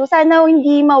nangyayari. So sana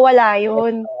hindi mawala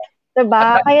yun.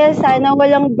 Diba? Kaya sana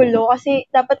walang gulo kasi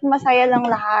dapat masaya lang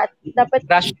lahat. Dapat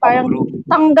parang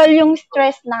tanggal yung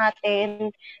stress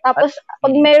natin. Tapos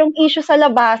pag merong issue sa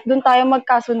labas, doon tayo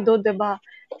magkasundo, diba?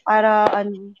 Para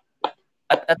ano...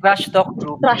 At Trashtalk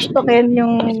group Trashtalkan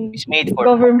yung is made for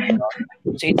government.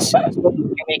 So it's what you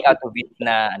make out of it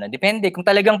na ano, depende kung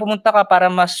talagang pumunta ka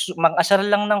para mag-asar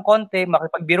lang ng konti,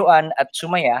 makipagbiruan at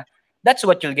sumaya, that's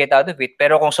what you'll get out of it.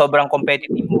 Pero kung sobrang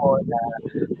competitive mo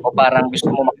o parang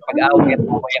gusto mo makipag-away at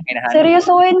mo yung hinahanap.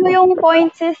 Seryosohin mo yung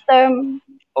point system.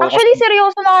 Actually,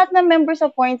 seryoso lahat ng members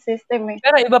sa point system eh.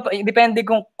 Pero iba pa, depende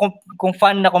kung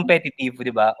fun na competitive,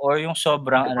 di ba? Or yung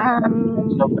sobrang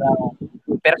sobrang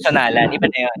personalan, iba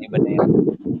na yun.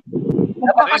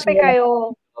 Magkakape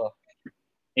kayo.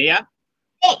 Yeah?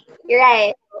 Hey, you're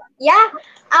right. Yeah.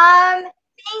 I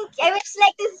would just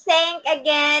like to thank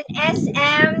again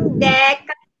SM, Dec,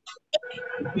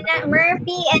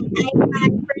 Murphy, and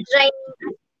Ivan for joining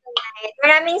us tonight.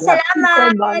 Maraming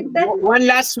salamat. One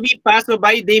last sweep pa. So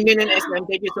bye, Damien and SM.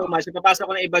 Thank you so much. Papasok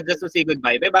ko na iba just to say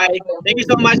goodbye. Bye-bye. Thank you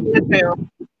so much. Ingat kayo.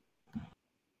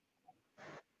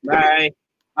 Bye.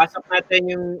 Pasok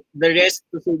natin yung the rest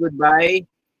to say goodbye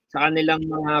sa kanilang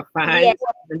mga fans.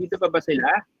 Yes. Nandito pa ba sila?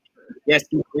 Yes,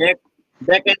 Dec.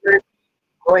 Dec and Murphy,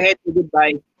 go ahead to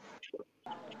goodbye.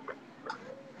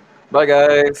 Bye,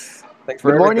 guys. Thanks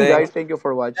for Good morning, everything. guys. Thank you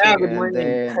for watching. Yeah, good morning.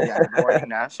 And then, good morning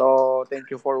na. So, thank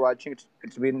you for watching.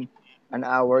 It's been an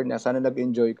hour na. Sana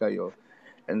nag-enjoy kayo.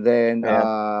 And then,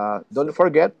 don't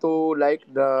forget to like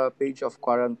the page of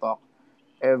QuaranTALK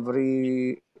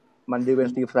every Monday,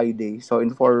 Wednesday, Friday. So,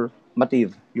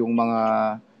 informative yung mga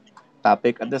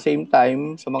topic. At the same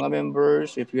time, sa mga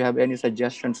members, if you have any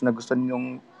suggestions na gusto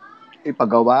ninyong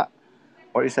ipagawa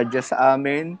or isuggest sa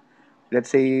amin, let's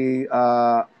say,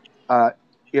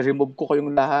 i-remove ko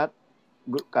kayong lahat,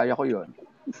 kaya ko yun.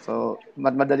 So,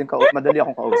 madali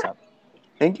akong kausap.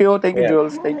 Thank you,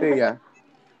 Jules. Thank you, yeah.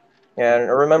 Yeah, and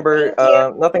remember,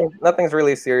 nothing's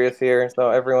really serious here,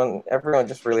 so everyone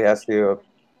just really has to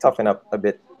toughen up a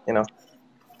bit, you know.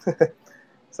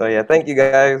 So yeah, thank you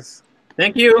guys.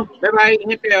 Thank you. Bye-bye.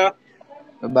 Ingat kayo.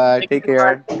 Bye-bye. Take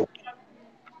care.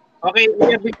 Okay,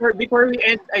 yeah, before we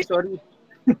end, sorry.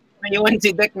 Naiwan si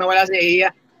Dec, nawala si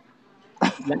Iya.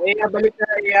 Iya, balik na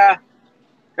Iya.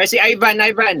 Kasi Ivan.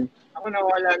 Ako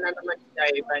nawala na naman si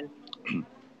Ivan.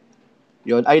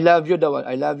 Yun, I love you daw.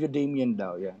 I love you, Damien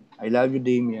daw. Yan. I love you,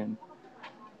 Damien.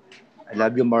 I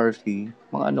love you, Murphy.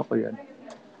 Mga ano ko yan.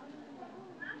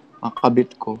 Mga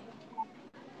kabit ko.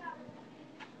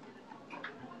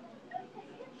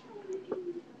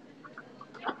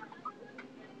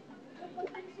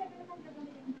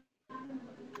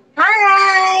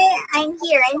 Hi, I'm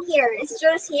here. Is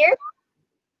Jules here?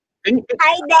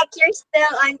 Hi, Dec, you're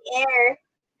still on air.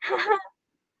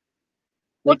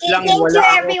 Okay, thank you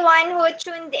everyone who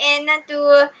tuned in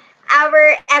to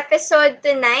our episode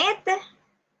tonight.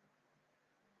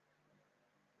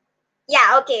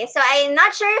 Yeah, okay. So I'm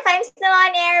not sure if I'm still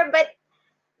on air, but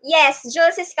yes,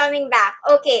 Jules is coming back.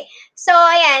 Okay. So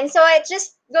ayan, so it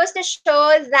just goes to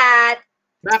show that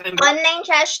online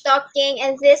trash talking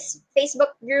and this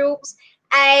Facebook groups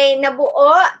ay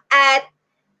nabuo at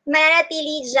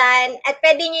mananatili dyan at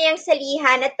pwede nyo yung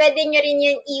salihan at pwede nyo rin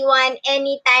yung iwan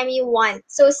anytime you want.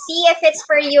 So see if it's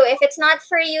for you. If it's not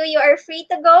for you, you are free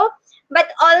to go.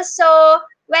 But also,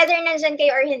 whether nandyan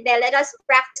kayo or hindi, let us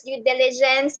practice due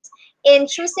diligence in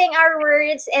choosing our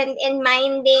words and in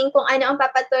minding kung ano ang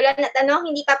papatulan at ano ang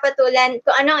hindi papatulan,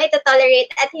 kung ano ang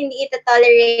ito-tolerate at hindi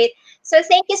ito-tolerate. So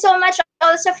thank you so much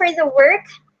also for the work,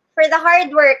 for the hard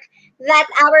work that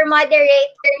our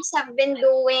moderators have been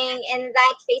doing in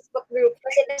that Facebook group,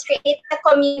 because it has created a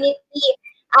community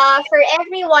for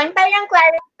everyone. Parang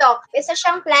QuaranTALK, isa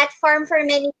siyang platform for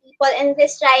many people in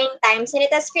these trying times, and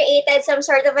it has created some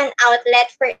sort of an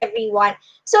outlet for everyone.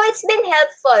 So it's been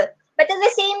helpful. But at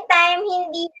the same time,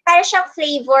 hindi para siyang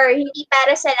flavor, hindi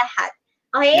para sa lahat.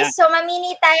 Okay? Yeah. So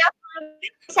mamili tayo kung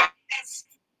saan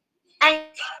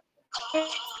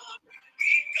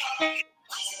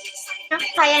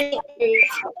kaya it's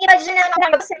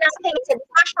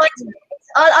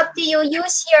all up to you.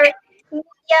 Use your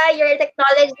media, your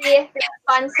technology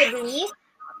responsibly.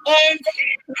 And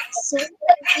next week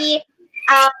will be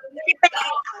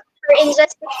for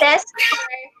injustices,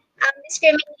 for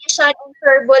discrimination, and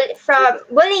for from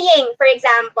bullying, for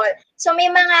example. So may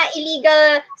mga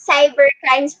illegal cyber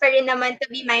crimes pa rin naman to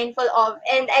be mindful of.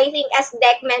 And I think as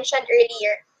Dec mentioned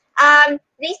earlier,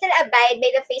 they still abide by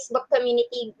the Facebook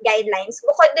community guidelines,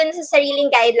 bukod dun sa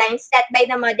sariling guidelines set by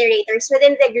the moderators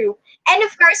within the group. And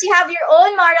of course, you have your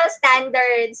own moral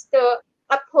standards to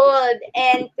uphold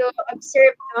and to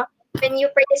observe, no, when you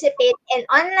participate in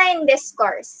online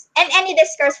discourse and any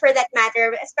discourse for that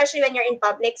matter, especially when you're in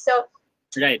public. So,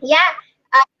 right. Yeah.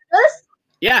 Jules?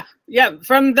 Yeah.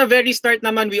 From the very start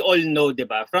naman, we all know,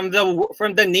 diba? From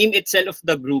the name itself of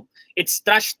the group, it's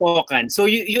Trashtalkan. So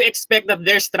you expect that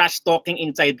there's trash talking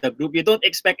inside the group. You don't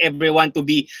expect everyone to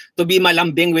be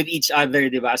malambing with each other,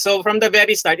 diba? So from the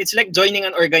very start, it's like joining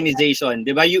an organization,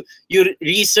 diba? You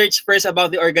research first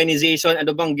about the organization,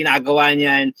 ano bang ginagawa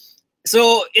niyan.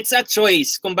 So it's a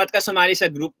choice kung ba't ka sumali sa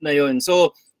group na yon.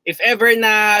 So if ever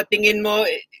na tingin mo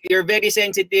you're very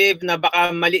sensitive na baka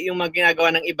mali yung mga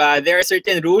ginagawa ng iba, there are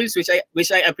certain rules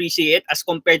which I appreciate as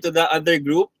compared to the other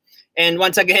group. And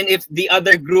once again, if the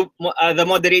other group, the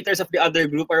moderators of the other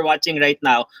group are watching right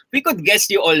now, we could guess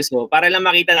you also para lang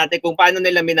makita natin kung paano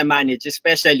nila minamanage,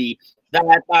 especially that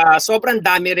sobrang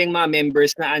dami ring mga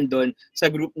members na andon sa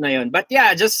group na yon. But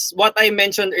yeah, just what I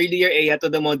mentioned earlier, Aya,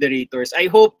 to the moderators, I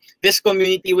hope this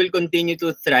community will continue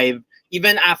to thrive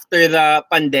even after the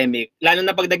pandemic. Lalo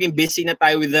na pag naging busy na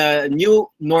tayo with the new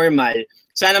normal,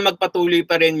 sana magpatuloy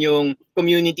pa rin yung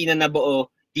community na nabuo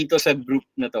dito sa group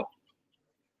na to.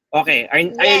 Okay,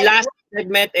 our last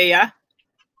segment, Aya?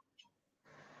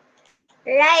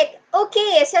 Right.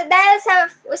 Okay, so dahil sa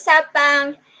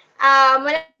usapang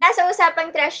mula sa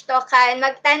usapang Trashtalkan,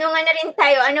 magtanungan na rin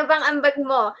tayo, ano bang ambag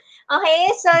mo?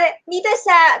 Okay, so dito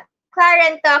sa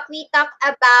QuaranTALK, we talk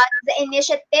about the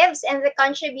initiatives and the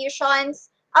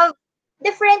contributions of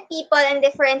different people in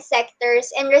different sectors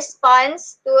in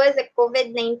response to the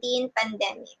COVID-19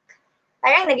 pandemic.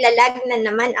 Parang naglalag na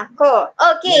naman ako.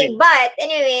 Okay, but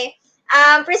anyway,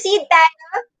 proceed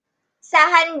tayo sa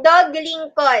Handog,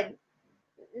 Lingkod.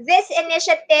 This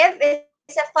initiative is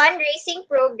a fundraising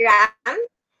program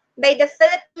by the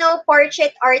Filipino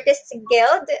Portrait Artists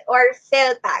Guild or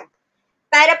PhilPAG.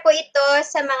 Para po ito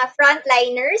sa mga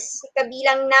frontliners,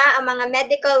 kabilang na ang mga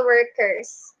medical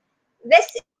workers. This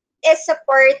is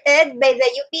supported by the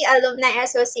UP Alumni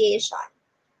Association.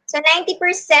 So 90%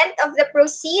 of the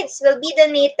proceeds will be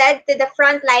donated to the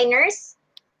frontliners.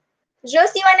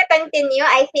 Jules, you want to continue?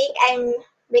 I think I'm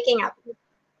breaking up.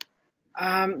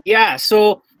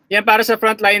 So para sa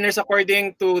frontliners,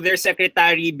 according to their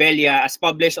secretary, Belia, as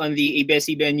published on the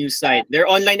ABS-CBN news site, their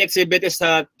online exhibit is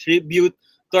a tribute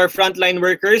to our frontline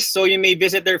workers. So you may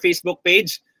visit their Facebook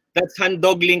page. That's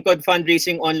Handog Lingkod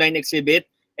Fundraising Online Exhibit.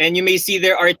 And you may see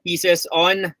their art pieces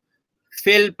on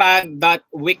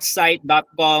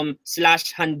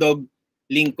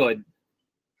philpag.wixsite.com/handog-lingkod.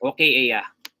 Okay, Aya.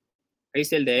 Are you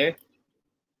still there?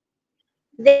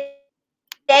 There.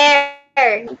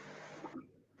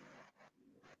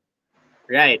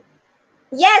 Right.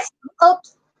 Yes.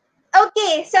 Oops.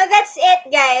 Okay, so that's it,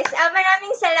 guys.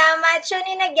 Maraming salamat. Tune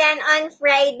in again on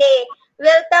Friday.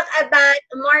 We'll talk about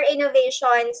more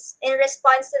innovations in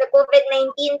response to the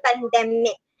COVID-19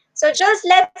 pandemic. So, Jules,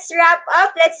 let's wrap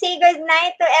up. Let's say good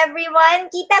night to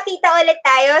everyone. Kita-kita ulit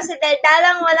tayo sa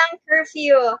daldalang walang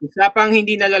curfew. Usapang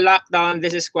hindi nalalockdown.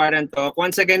 This is QuaranTALK.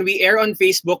 Once again, we air on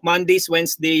Facebook Mondays,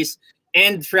 Wednesdays,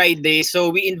 and Fridays.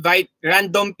 So we invite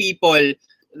random people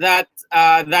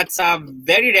that's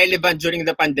very relevant during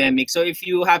the pandemic. So if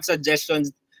you have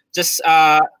suggestions, just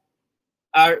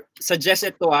suggest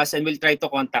it to us and we'll try to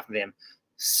contact them.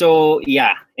 So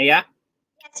yeah. Yes,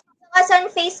 follow us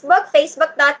on Facebook,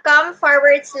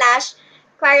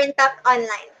 facebook.com/QuaranTALK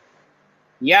online.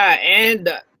 Yeah,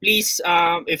 and please,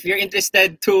 if you're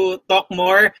interested to talk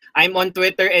more, I'm on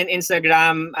Twitter and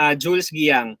Instagram, Jules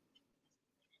Guiang.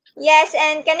 Yes,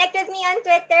 and connect with me on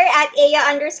Twitter at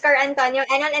 @ea_Antonio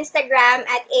and on Instagram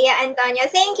at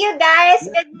 @ea_Antonio. Thank you, guys.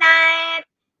 Good night.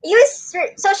 Use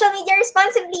social media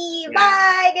responsibly.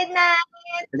 Bye. Good night.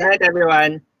 Good night,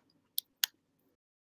 everyone.